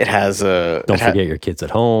has a. Don't forget your kids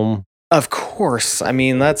at home. Of course, I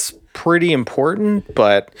mean that's pretty important.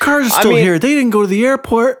 But Cars are I still mean- here. They didn't go to the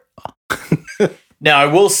airport. now I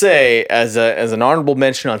will say, as an honorable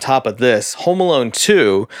mention on top of this, Home Alone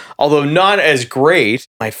 2, although not as great,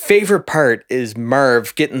 my favorite part is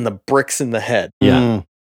Marv getting the bricks in the head Yeah.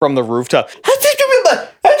 from the rooftop.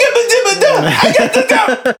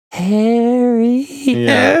 Harry.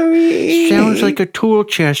 Yeah. Sounds like a tool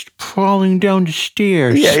chest falling down the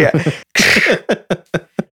stairs. Yeah.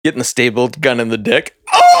 Getting the stapled gun in the dick.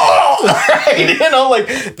 Oh! Right?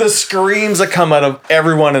 Like the screams that come out of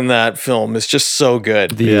everyone in that film is just so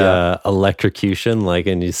good. The electrocution, like,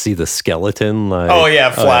 and you see the skeleton, like. Oh, yeah,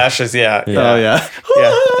 flashes. Yeah. Oh, yeah.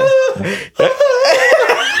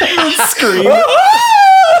 Scream.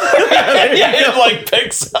 Yeah, it like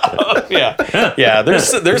picks up. Yeah.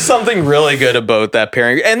 There's something really good about that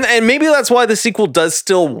pairing, and maybe that's why the sequel does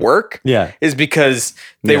still work. Yeah. is because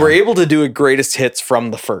they were able to do a greatest hits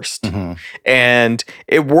from the first, and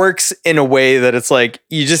it works in a way that it's like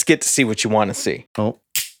you just get to see what you want to see. Oh.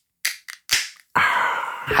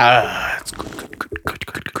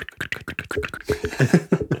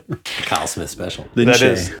 It's Kyle Smith special. That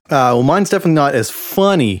is. Well, mine's definitely not as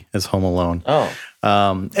funny as Home Alone. Oh,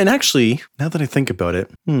 And actually, now that I think about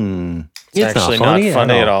it, it's actually not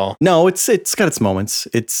funny at all. no, it's got its moments.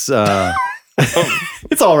 It's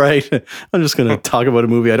it's all right. I'm just gonna talk about a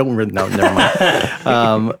movie. I don't really no, never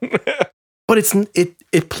mind. But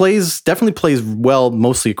it definitely plays well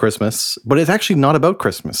mostly at Christmas, but it's actually not about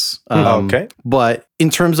Christmas. Okay. But in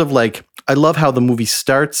terms of like, I love how the movie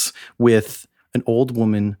starts with an old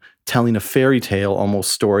woman telling a fairy tale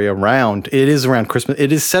almost story around Christmas.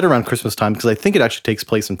 It is set around Christmas time because I think it actually takes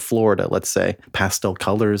place in Florida, let's say. Pastel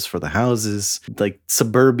colors for the houses, like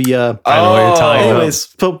suburbia. I know what you're talking about.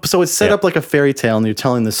 Anyways, so it's set up like a fairy tale and you're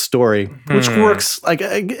telling this story, which works like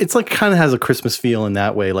it's like kind of has a Christmas feel in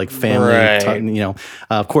that way, like family, Right.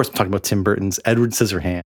 Of course, I'm talking about Tim Burton's Edward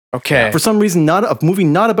Scissorhands. Okay. For some reason, not a movie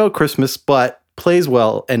not about Christmas, but plays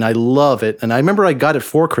well, and I love it. And I remember I got it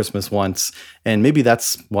for Christmas once, and maybe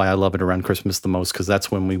that's why I love it around Christmas the most, because that's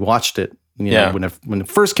when we watched it. When it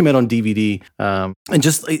first came out on DVD, and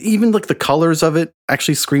just even like the colors of it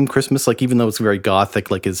actually scream Christmas. Like even though it's very gothic,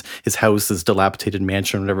 like his house, his dilapidated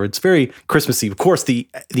mansion, or whatever, it's very Christmassy. Of course, the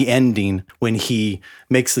ending when he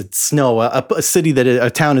makes it snow, a city that a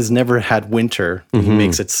town has never had winter, he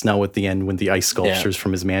makes it snow at the end when the ice sculptures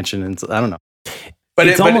from his mansion, and I don't know. But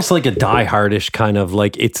it's almost like a Die Hardish kind of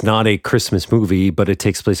like, it's not a Christmas movie, but it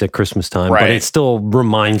takes place at Christmas time, but Right. it still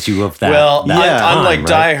reminds you of that. Well, that unlike time,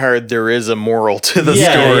 Die right? Hard, there is a moral to the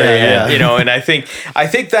Yeah, story, yeah. and, you know. And I think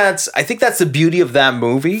that's the beauty of that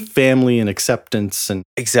movie. Family and acceptance and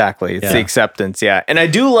Exactly, it's Yeah. the acceptance, yeah. And I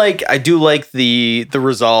do like the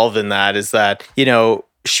resolve in that is that, you know,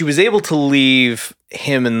 she was able to leave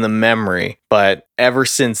him in the memory, but ever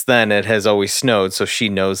since then it has always snowed, so she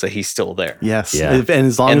knows that he's still there. yes. Yeah. And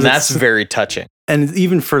as long And as that's it's, very touching. and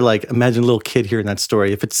even for like, imagine a little kid hearing that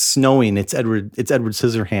story. If it's snowing, it's Edward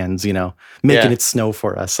Scissorhands, you know, making Yeah. it snow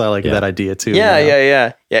for us. I like Yeah. that idea too. Yeah, you know?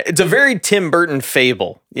 yeah. It's a very Tim Burton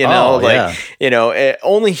fable, you know, Oh, like, yeah. you know,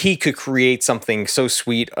 only he could create something so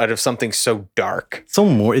sweet out of something so dark.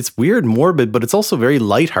 It's weird, morbid, but it's also very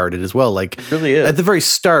lighthearted as well. Like really is. at the very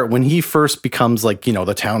start, when he first becomes like, you know,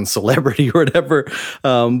 the town celebrity or whatever,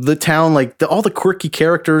 the town, like all the quirky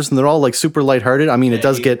characters, and they're all like super lighthearted. I mean, it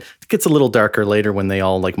gets a little darker later when they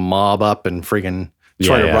all like mob up and friggin'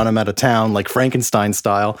 try to Yeah. run him out of town, like Frankenstein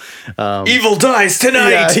style. Evil dies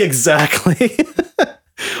tonight. Yeah, exactly.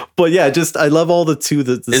 But yeah, just I love all the Is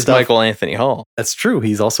stuff. Michael Anthony Hall. That's true.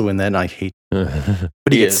 He's also in that, and I hate. But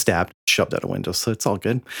he He gets is. stabbed, shoved out a window, so it's all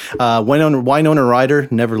good. Winona Ryder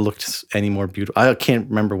never looked any more beautiful. I can't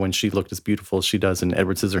remember when she looked as beautiful as she does in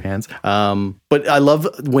Edward Scissorhands. But I love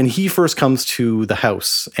when he first comes to the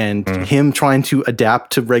house and him trying to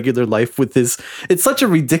adapt to regular life with his. It's such a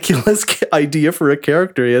ridiculous idea for a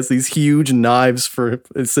character. He has these huge knives for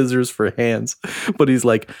scissors for hands, but he's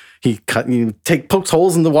like pokes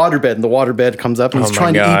holes in the waterbed, and the waterbed comes up, and he's Oh my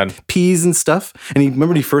trying God. to eat peas and stuff. And he remember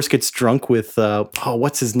when he first gets drunk with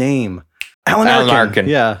what's his name? Alan Arkin. Arkin.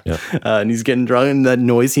 Yeah. And he's getting drunk, and that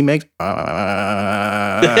noise he makes. You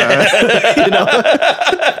know?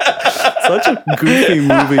 Such a goofy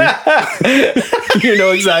movie. You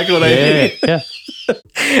know exactly what I mean. yeah.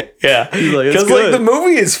 Yeah, like, "It's because like good." the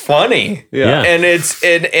movie is funny. Yeah. and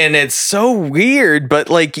it's so weird, but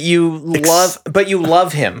like you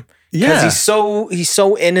love him. Because Yeah. he's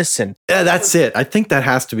so innocent. Yeah, that's it. I think that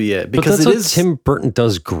has to be it. But Because that's it what is Tim Burton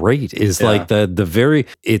does great is like the very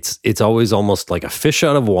it's always almost like a fish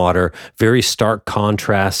out of water, very stark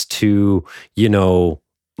contrast to, you know,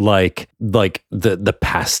 like the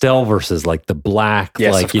pastel versus like the black,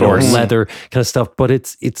 Yes, like, of you know, course. leather kind of stuff. But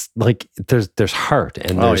it's like there's heart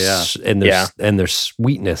and Oh, there's yeah. and there's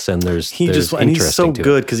sweetness and there's he's so interesting to it.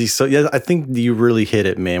 good because he's so I think you really hit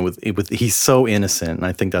it, man. With he's so innocent, and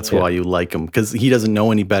I think that's why you like him, because he doesn't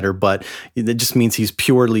know any better. But it just means he is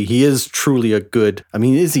truly a good. I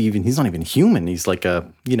mean, he's not even human. He's like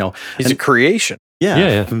He's a creation.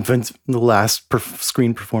 Yeah. The last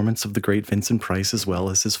screen performance of the great Vincent Price, as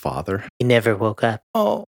well as his father. He never woke up.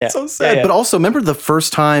 Oh, Yeah. so sad. Yeah. But also, remember the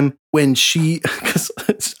first time when because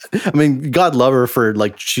I mean, God love her for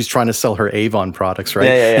like she's trying to sell her Avon products, right?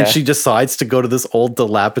 Yeah. And she decides to go to this old,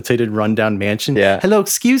 dilapidated, rundown mansion. Yeah. Hello,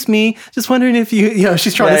 excuse me, just wondering if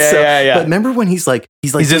she's trying to sell. Yeah. But remember when he's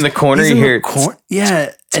He's in the corner, he's you in the hear-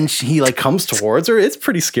 yeah, and he like comes towards her. It's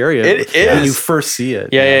pretty scary. It when is. you first see it.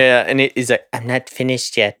 Yeah. And he's like, I'm not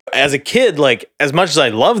finished yet. As a kid, like as much as I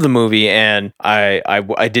love the movie and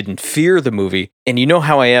I didn't fear the movie, and you know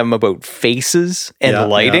how I am about faces and Yeah,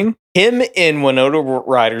 lighting. Him in Winona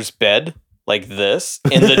Ryder's bed like this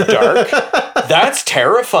in the dark, that's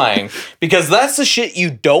terrifying, because that's the shit you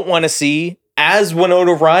don't want to see as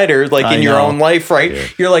Winona Ryder, like I in your know. own life, right? Yeah.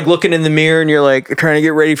 You're like looking in the mirror and you're like trying to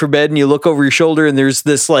get ready for bed, and you look over your shoulder and there's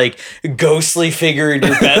this like ghostly figure in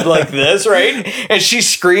your bed like this, right? And she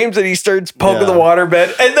screams and he starts poking the water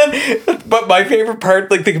bed. And then, but my favorite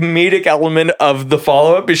part, like the comedic element of the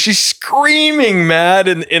follow up, is she's screaming mad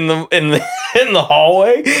in the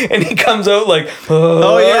hallway, and he comes out like,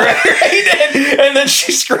 oh yeah, right? And then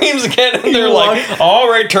she screams again, and they're like, all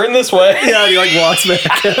right, turn this way. Yeah, he like walks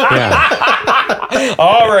back. Yeah.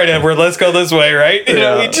 All right, Edward, let's go this way, right? You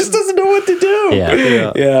know, he just doesn't know what to do.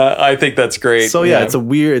 Yeah. I think that's great. So it's a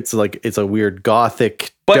weird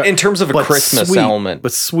gothic, But in terms of a but Christmas sweet, element.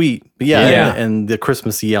 but sweet, Yeah. and the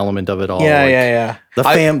Christmassy element of it all, yeah. the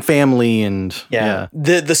family and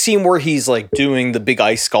The scene where he's like doing the big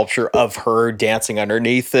ice sculpture of her dancing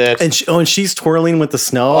underneath it. and she's twirling with the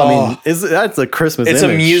snow. I mean, that's a Christmas. It's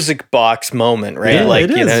image. a music box moment, right? Yeah, like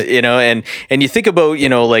it is. you know, and you think about, you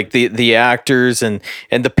know, like the actors and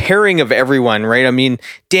the pairing of everyone, right? I mean,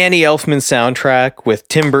 Danny Elfman's soundtrack with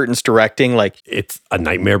Tim Burton's directing, like It's A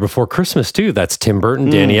Nightmare Before Christmas too. That's Tim Burton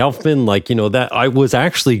Danny Elfman, like, you know, that I was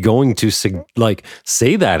actually going to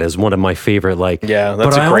say that as one of my favorite, like, Yeah,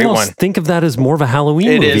 that's but a great I almost one. think of that as more of a Halloween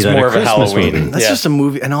It movie is than more a of a Christmas Halloween. movie. That's Yeah. just a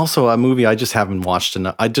movie, and also a movie I just haven't watched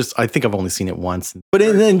enough. I think I've only seen it once. But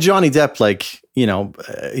then Johnny Depp, like, you know,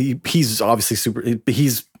 he's obviously super.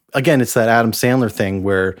 He's again, it's that Adam Sandler thing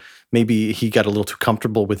where maybe he got a little too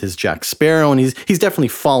comfortable with his Jack Sparrow, and he's definitely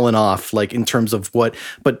fallen off, like in terms of what.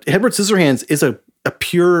 But Edward Scissorhands is a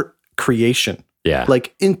pure creation. Yeah.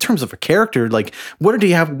 Like in terms of a character, like what did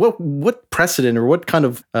he have? What precedent or what kind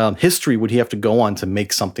of history would he have to go on to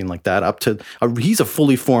make something like that? Up to he's a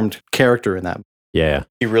fully formed character in that. Yeah.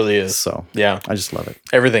 He really is. So Yeah. I just love it.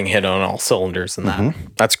 Everything hit on all cylinders in that.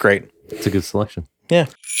 That's great. It's a good selection. Yeah.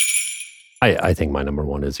 I think my number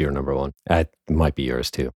one is your number one. It might be yours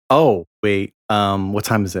too. Oh wait, what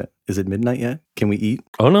time is it? Is it midnight yet? Can we eat?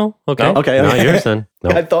 Oh, no. Okay. No? Okay. Not yours then.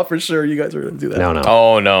 No. I thought for sure you guys were going to do that. No.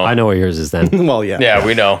 Oh, no. I know what yours is then. Well, yeah. Yeah,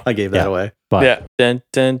 we know. I gave that away. But Yeah. Dun,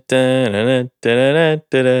 dun, dun, dun, dun, dun,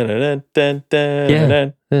 dun, dun, dun, dun, Yeah.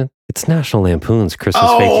 dun. It's National Lampoon's Christmas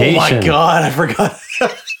Oh Vacation. my god, I forgot.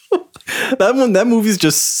 That movie's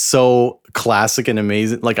just so classic and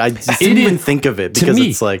amazing. Like I just didn't is- even think of it to because me,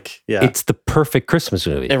 it's like, yeah. It's the perfect Christmas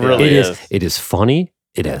movie. It really is. It is funny.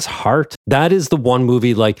 It has heart. That is the one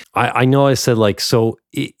movie. Like I know I said like so.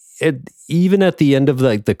 Even at the end of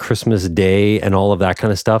the Christmas Day and all of that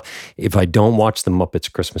kind of stuff, if I don't watch The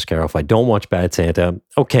Muppets Christmas Carol, if I don't watch Bad Santa,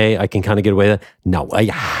 okay, I can kind of get away with it. No, I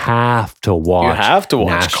have to watch. You have to watch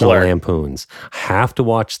National Clark. Lampoons. Have to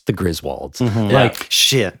watch The Griswolds. Mm-hmm. Like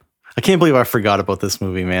shit. I can't believe I forgot about this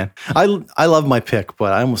movie, man. I love my pick,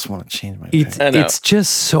 but I almost want to change my pick. I know. it's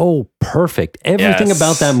just so perfect. Everything Yes.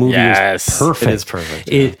 about that movie Yes. is perfect. It is perfect,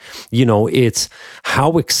 It's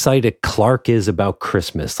how excited Clark is about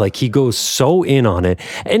Christmas. Like he goes so in on it.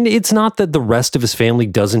 And it's not that the rest of his family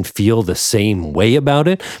doesn't feel the same way about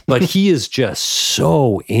it, but he is just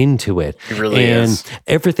so into it. He really and is.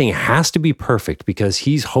 everything has to be perfect because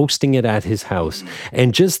he's hosting it at his house.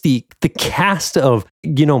 And just the cast of,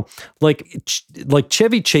 you know, like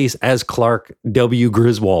Chevy Chase as Clark W.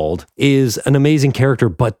 Griswold is an amazing character,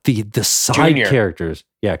 but the side Junior. characters,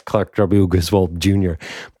 yeah, Clark W. Griswold Jr.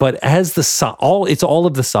 But as it's all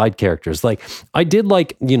of the side characters. Like I did,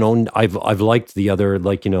 like, you know, I've liked the other,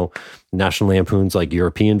 like, you know, National Lampoon's like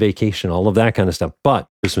European Vacation, all of that kind of stuff. But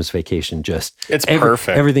Christmas Vacation, just It's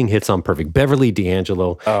perfect. Everything hits on perfect. Beverly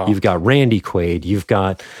D'Angelo, you've got Randy Quaid, you've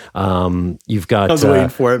got I was waiting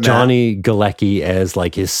for it, Matt. Johnny Galecki as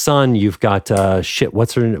like his son. You've got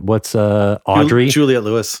what's Audrey. Juliette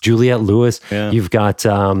Lewis. Juliette Lewis. Yeah. You've got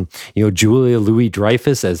Julia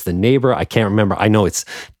Louis-Dreyfus as the neighbor. I can't remember. I know it's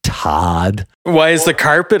Todd. Why is the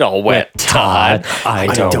carpet all wet, Todd? I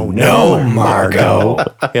don't know, Margot.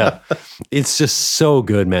 Yeah. It's just so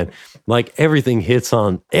good, man. Like everything hits.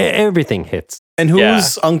 And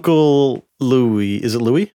who's Uncle Louis? Is it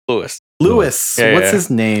Louis? Lewis. Lewis. Yeah, What's yeah. his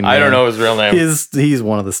name? I don't man? know his real name. He's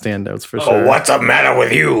one of the standouts for sure. Oh, what's the matter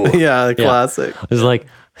with you? Yeah, the classic. It's like,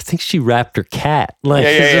 I think she wrapped her cat. Like, Yeah,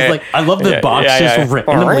 yeah, it's just yeah. like, I love the Yeah, box yeah, just yeah.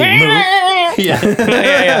 randomly move.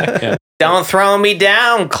 Yeah. Don't throw me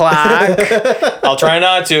down, Clark. I'll try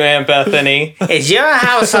not to, Aunt Bethany. Is your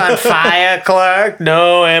house on fire, Clark?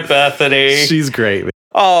 No, Aunt Bethany. She's great.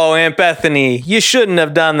 Oh, Aunt Bethany, you shouldn't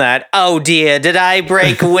have done that. Oh dear, did I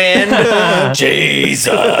break wind?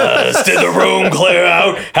 Jesus, did the room clear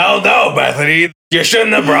out? Hell no, Bethany. You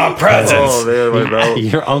shouldn't have brought presents. man, my belt.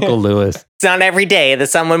 Your Uncle Lewis. It's not every day that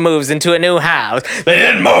someone moves into a new house. They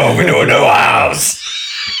didn't move into a new house.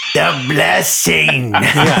 The blessing.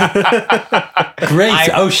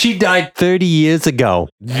 Grace. She died 30 years ago.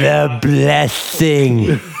 The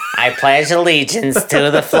blessing. I pledge allegiance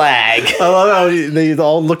to the flag. I love how they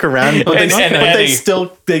all look around, but, And they Eddie. still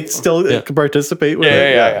can participate with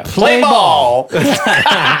it. Yeah. Play ball.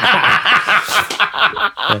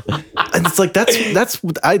 And it's like that's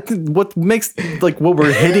I think what makes like what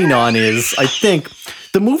we're hitting on is I think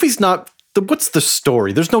the movie's not. What's the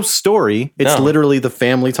story? There's no story. It's No. literally the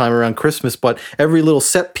family time around Christmas, but every little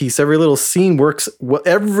set piece, every little scene works.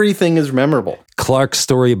 Everything is memorable. Clark's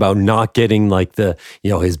story about not getting like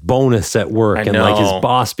his bonus at work I and like his know.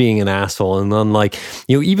 boss being an asshole. And then like,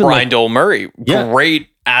 even Brian like, Dole Murray, Yeah. great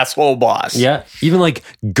asshole boss. Yeah, even like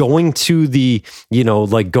going to the,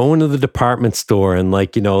 like going to the department store and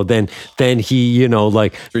like, then he,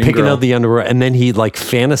 like Dream picking girl. out the underwear and then he like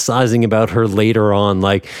fantasizing about her later on,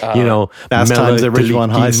 like, Fast Times at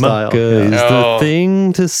Ridgemont High style. Is Oh. the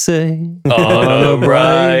thing to say On a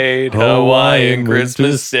bright Hawaiian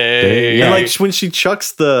Christmas day. Yeah. And like when she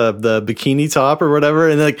chucks the bikini top or whatever,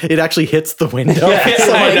 and like it actually hits the window.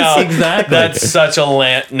 I know. exactly. That's such a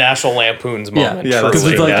National Lampoon's moment. Yeah, because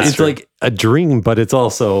truly. it's like That's it's true. like a dream, but it's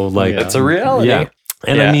also like Yeah. It's a reality. Yeah.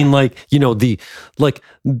 And Yeah. I mean, like,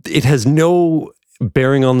 it has no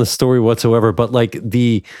bearing on the story whatsoever, but like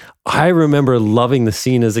I remember loving the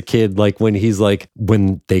scene as a kid, like when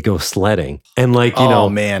when they go sledding and like, Oh,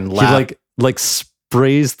 man, he like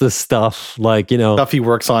sprays the stuff, like, Stuff he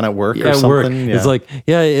works on at work or at work. something. Yeah. It's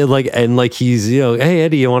like, and like he's, hey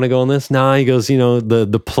Eddie, you want to go on this? Nah, he goes,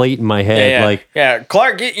 the plate in my head, Yeah, like, yeah,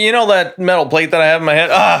 Clark, you know that metal plate that I have in my head?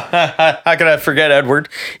 How could I forget, Edward?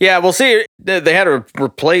 Yeah, well, see, they had to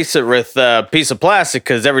replace it with a piece of plastic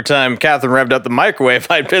because every time Catherine revved up the microwave,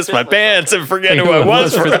 I'd piss my pants and forget who I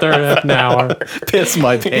was for for 30 an hour. piss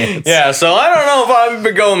my pants. Yeah, so I don't know if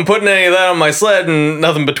I'm going putting any of that on my sled and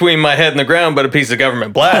nothing between my head and the ground but a piece of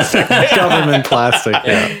government plastic. Government plastic.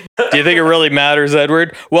 Yeah. Do you think it really matters,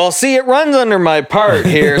 Edward? Well, see, it runs under my part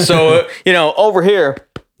here. So, over here,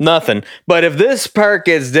 nothing. But if this part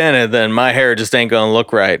gets dented, then my hair just ain't going to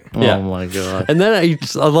look right. Yeah. Oh my god. And then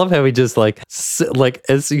I love how he just like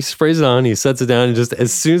as he sprays it on, he sets it down, and just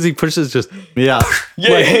as soon as he pushes, just Yeah.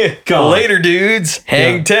 Yeah. God. Later, dudes.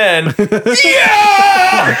 Hang 10.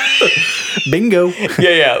 Yeah! Bingo.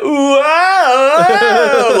 Yeah. Ooh,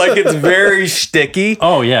 ah, like it's very sticky.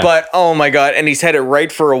 Oh, yeah. But oh my god, and he's headed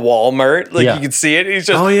right for a Walmart. Like Yeah. you can see it. He's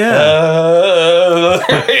just Oh, yeah.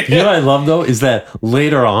 You know what I love though is that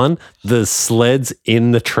later on the sled's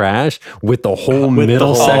in the trash with the whole With the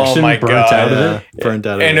middle whole- section Oh my burnt God. out of Yeah. it. Burnt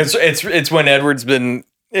out of and it. it's when Edward's been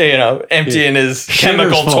emptying his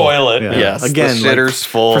chemical full. toilet. Yeah. Yes, Again, the like, shitter's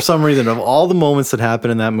full. For some reason, of all the moments that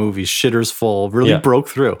happened in that movie, Shitter's Full really Yeah. broke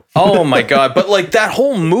through. Oh my god! But like that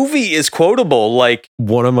whole movie is quotable. Like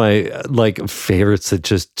One of my like favorites that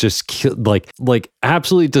just kill, like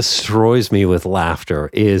absolutely destroys me with laughter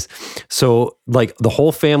is so like the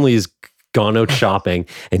whole family is gone out shopping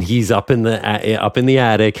and he's up in the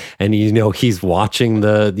attic and he's watching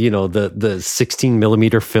the 16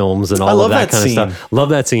 millimeter films and all love of that that kind scene. of stuff. Love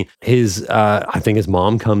that scene. His I think his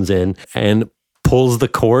mom comes in and pulls the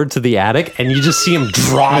cord to the attic and you just see him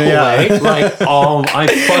drop away. Like, oh, I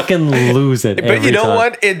fucking lose it. But every you know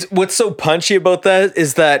time. what? What's so punchy about that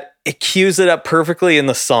is that it cues it up perfectly in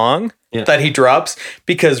the song Yeah. that he drops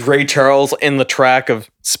because Ray Charles in the track of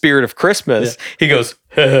Spirit of Christmas, he goes,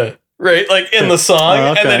 right, like in the song,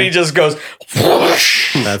 Oh, okay. and then he just goes,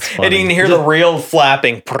 whoosh, That's funny. and you can hear the real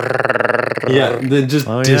flapping. Yeah, then just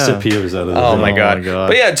Oh, yeah. disappears out of the Oh film. my god. my God.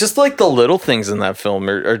 But yeah, just like the little things in that film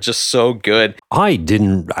are just so good. I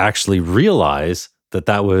didn't actually realize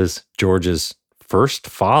that was George's first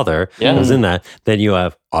father Yeah. was in that. Then you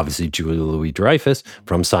have obviously Julia Louis-Dreyfus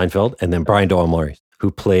from Seinfeld, and then Brian Doyle Murray,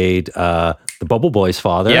 who played the Bubble Boy's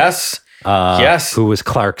father. Yes. Yes. Who was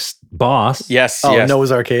Clark's boss. Yes. Oh, yes.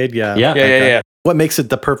 Noah's Arcade. Yeah. Yeah. Yeah. What makes it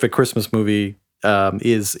the perfect Christmas movie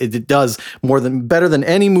is it does better than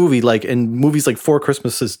any movie. Like in movies like Four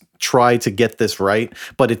Christmases try to get this right,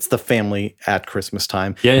 but it's the family at Christmas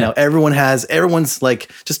time. Yeah, You yeah. know, everyone's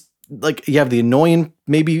like just like you have the annoying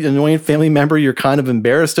family member you're kind of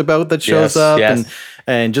embarrassed about that shows Yes, up yes.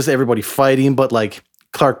 and just everybody fighting, but like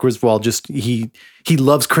Clark Griswold just he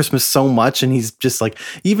loves Christmas so much, and he's just like,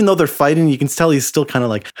 even though they're fighting, you can tell he's still kind of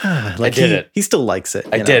like, like did it. he still likes it.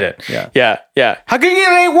 I you know? did it. Yeah. Yeah. How can it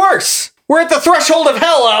get any worse? We're at the threshold of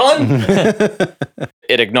hell, Alan.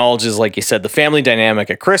 It acknowledges, like you said, the family dynamic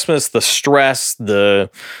at Christmas, the stress, the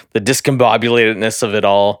discombobulatedness of it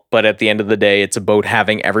all. But at the end of the day, it's about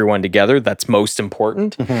having everyone together. That's most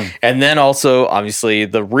important. And then also, obviously,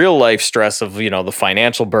 the real life stress of, the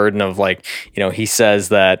financial burden of like, he says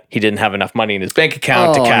that he didn't have enough money in his bank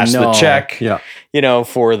account to Oh, cash the no. check. Yeah.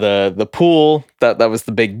 For the pool. That was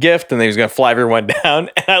the big gift, and then he was gonna fly everyone down.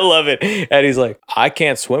 And I love it. And he's like, I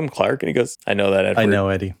can't swim, Clark. And he goes, I know that, Edward. I know,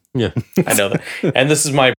 Eddie. Yeah. I know that. And this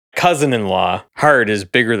is my cousin-in-law. Heart is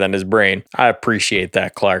bigger than his brain. I appreciate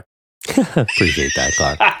that, Clark. Appreciate that,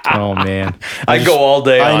 Clark. Oh man, I go all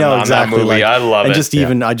day I on, know on exactly. that movie. Like, I love and it. just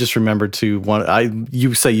even I just remember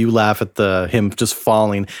you say you laugh at him just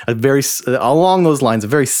falling. Along those lines, a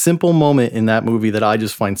very simple moment in that movie that I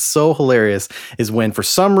just find so hilarious is when, for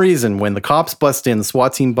some reason, when the cops bust in, the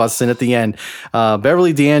SWAT team busts in at the end,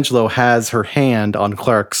 Beverly D'Angelo has her hand on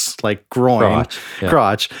Clark's like groin,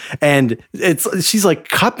 crotch, and she's like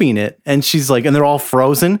cupping it, and she's like, and they're all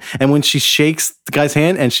frozen, and when she shakes the guy's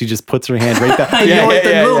hand, and she just puts her hand right back. You know what? The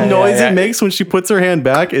little noise it makes when she puts her hand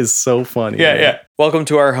back is so funny. Yeah, yeah. Welcome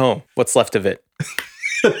to our home. What's left of it?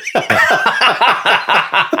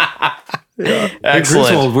 Hey, Excellent.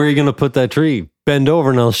 Griswold, where are you going to put that tree? Bend over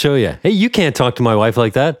and I'll show you. Hey, you can't talk to my wife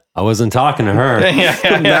like that. I wasn't talking to her.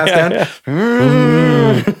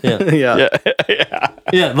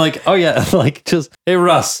 Yeah, like, oh yeah, like just, hey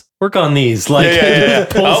Russ, work on these. Like,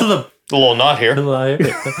 pulls to the A little knot here.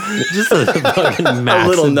 just a fucking massive A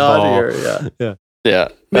little nod ball. here. Yeah. Yeah.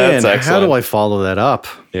 Man, That's excellent. how do I follow that up?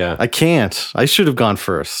 Yeah. I can't. I should have gone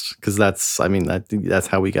first because that's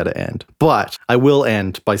how we got to end. But I will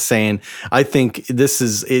end by saying I think this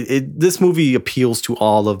is this movie appeals to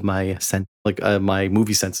all of my my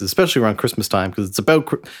movie senses, especially around Christmas time, because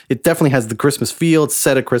it definitely has the Christmas feel. It's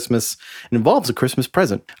set at Christmas. It involves a Christmas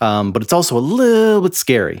present, but it's also a little bit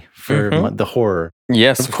scary for the horror.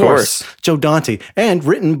 Yes, of course. Joe Dante, and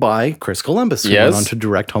written by Chris Columbus, who Yes. went on to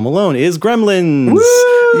direct Home Alone, is Gremlins.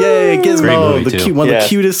 Yay, Great Gizmo, movie, too. one of Yes. the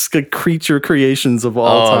cutest creature creations of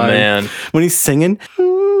all Oh, time. man. When he's singing,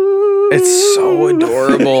 It's so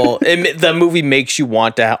adorable. The movie makes you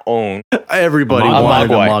want to own, everybody A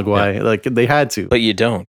wanted a Mogwai. Mogwai. Like they had to. but you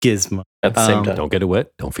don't Gizmo. at the same time. Don't get it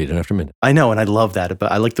wet. Don't feed it after midnight. I know, and I love that,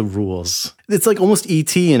 but I like the rules. It's like almost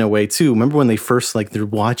E.T. in a way too. Remember when they first they're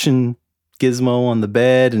watching Gizmo on the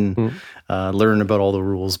bed and learn about all the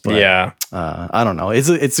rules? But Yeah, I don't know.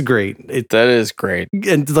 It's great. that is great.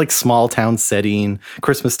 And like small town setting,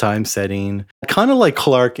 Christmas time setting, kind of like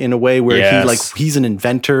Clark in a way where Yes. he's an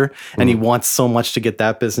inventor and he wants so much to get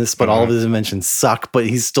that business, but all of his inventions suck. But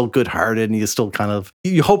he's still good hearted and he's still kind of,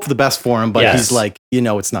 you hope for the best for him, but Yes. he's like,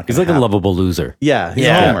 it's not. He's gonna like a happen. lovable loser. Yeah, he's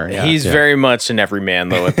Yeah, Homer. Yeah. he's very much an everyman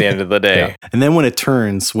though. At the end of the day, And then when it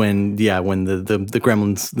turns, when the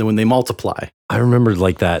gremlins, when they multiply, I remember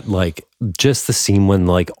like that, like just the scene when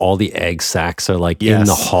like all the egg sacks are like in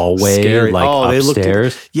the Yes. hallway, Scary. like They looked-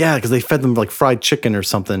 upstairs. yeah, because they fed them like fried chicken or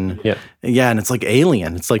something. Yeah, and it's like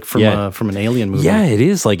Alien. It's like from an Alien movie. Yeah, it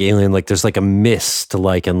is like alien. Like there's like a mist,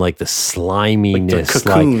 like and like the sliminess, the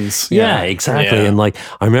cocoons. yeah, exactly. Yeah. And like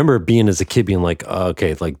I remember being as a kid being like, oh,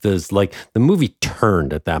 okay, like there's like the movie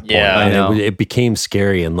turned at that point. Yeah. and I know. it became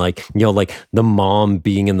scary, and like like the mom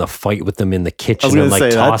being in the fight with them in the kitchen gonna and like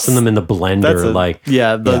say, tossing them in the blender,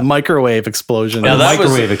 the microwave explosion. Yeah, Now, that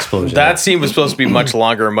microwave was, explosion. That scene was supposed to be much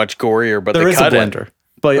longer and much gorier, but there they is a cut it. blender.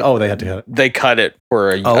 But they had to cut it. They cut it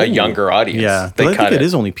for a younger audience. Yeah, they but I cut think it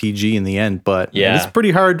is only PG in the end, but Yeah. it's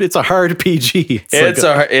pretty hard. It's a hard PG.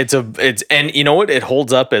 It's and you know what? It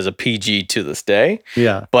holds up as a PG to this day.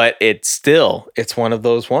 yeah. But it's one of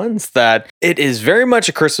those ones that it is very much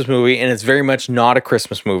a Christmas movie, and it's very much not a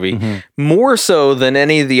Christmas movie. More so than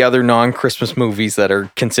any of the other non-Christmas movies that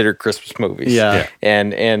are considered Christmas movies. Yeah.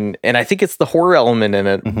 And I think it's the horror element in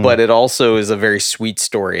it, but it also is a very sweet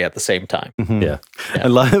story at the same time. yeah. I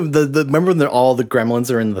love the remember when all the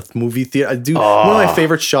gremlins are in the movie theater. I do one of my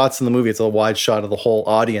favorite shots in the movie. It's a wide shot of the whole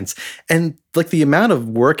audience, and like the amount of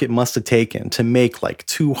work it must have taken to make like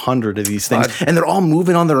 200 of these things, and they're all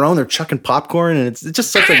moving on their own. They're chucking popcorn, and it's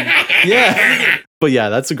just such a yeah. But yeah,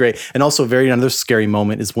 that's a great, and also another scary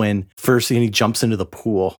moment is when first he jumps into the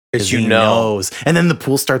pool because you he know. knows, and then the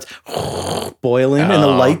pool starts boiling and the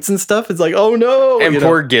lights and stuff. It's like, oh no! And you know?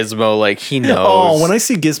 poor Gizmo, like he knows. Oh, when I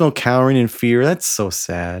see Gizmo cowering in fear, that's so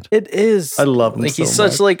sad. It is. I love him Like he's so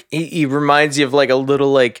such like he reminds you of like a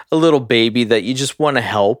little baby that you just want to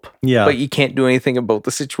help. Yeah. But you can't do anything about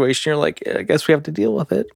the situation. You're like, I guess we have to deal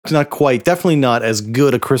with it. It's not quite, definitely not as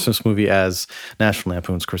good a Christmas movie as National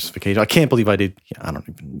Lampoon's Christmas Vacation. I can't believe I did. I don't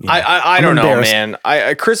even. I I'm don't know, embarrassed. man.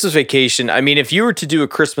 I Christmas Vacation. I mean, if you were to do a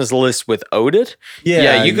Christmas list without it,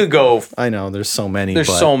 Yeah, you could go. I know there's so many. There's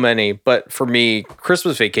but so many, but for me,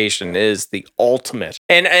 Christmas Vacation is the ultimate.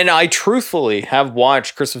 And I truthfully have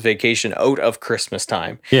watched Christmas Vacation out of Christmas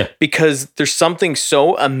time. Yeah. Because there's something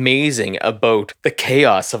so amazing about the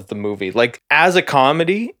chaos of the movie. Like as a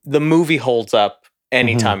comedy, the movie holds up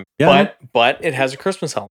anytime. Yeah. But it has a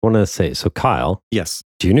Christmas element. I want to say, so Kyle, Yes,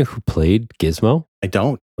 do you know who played Gizmo? I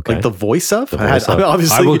don't. Okay. Like the voice of? voice I of.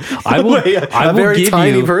 obviously, I will very give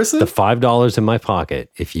tiny you person. the $5 in my pocket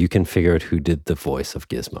if you can figure out who did the voice of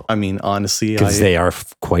Gizmo. I mean, honestly, Because they are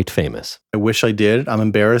quite famous. I wish I did. I'm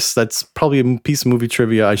embarrassed. That's probably a piece of movie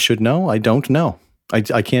trivia I should know. I don't know. I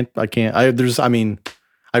can't.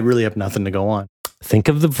 I really have nothing to go on. Think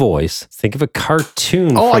of the voice. Think of a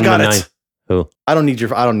cartoon. Oh, I from got the it. Who? I don't need the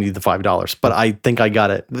 $5, but I think I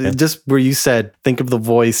got it. Just where you said, think of the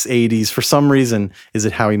voice 80s. For some reason, is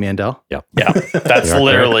it Howie Mandel? Yeah. Yeah, that's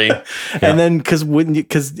literally And then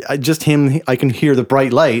because just him, I can hear the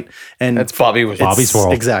bright light, and that's Bobby was Bobby's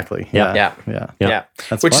World. Exactly. Yeah. Yeah.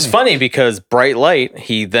 That's Which is funny because Bright Light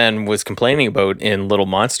he then was complaining about in Little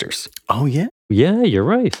Monsters. Oh yeah. Yeah, you're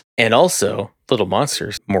right. And also, Little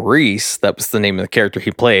Monsters, Maurice, that was the name of the character he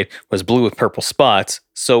played, was blue with purple spots.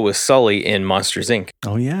 So was Sully in Monsters, Inc.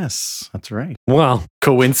 Oh yes, that's right. Well,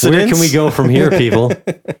 Coincidence? where can we go from here, people?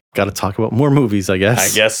 Got to talk about more movies, I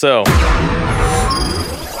guess. I guess so.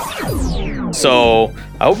 So,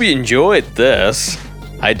 I hope you enjoyed this.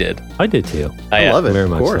 I did. I did too. I love it. Very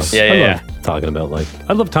of much course. so. Yeah, I yeah, love talking about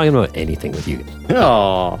I love talking about anything with you.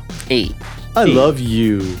 Oh, Hey. I love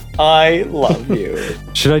you. I love you.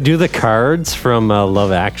 Should I do the cards from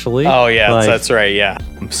Love Actually? Oh, yeah, Like- that's right. Yeah.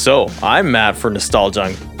 So, I'm Matt for Nostalgia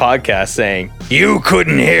Podcast saying, You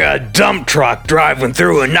couldn't hear a dump truck driving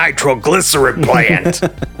through a nitroglycerin plant.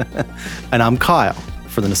 And I'm Kyle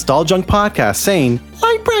for the Nostalgia Podcast saying,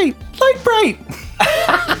 light bright, light bright.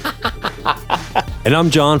 And I'm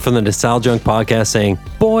John from the Nostalgia Podcast saying,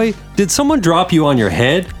 boy, did someone drop you on your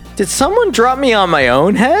head? did someone drop me on my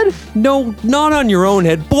own head? No, not on your own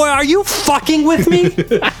head. Boy, are you fucking with me?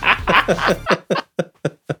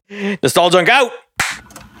 Nostalgia out.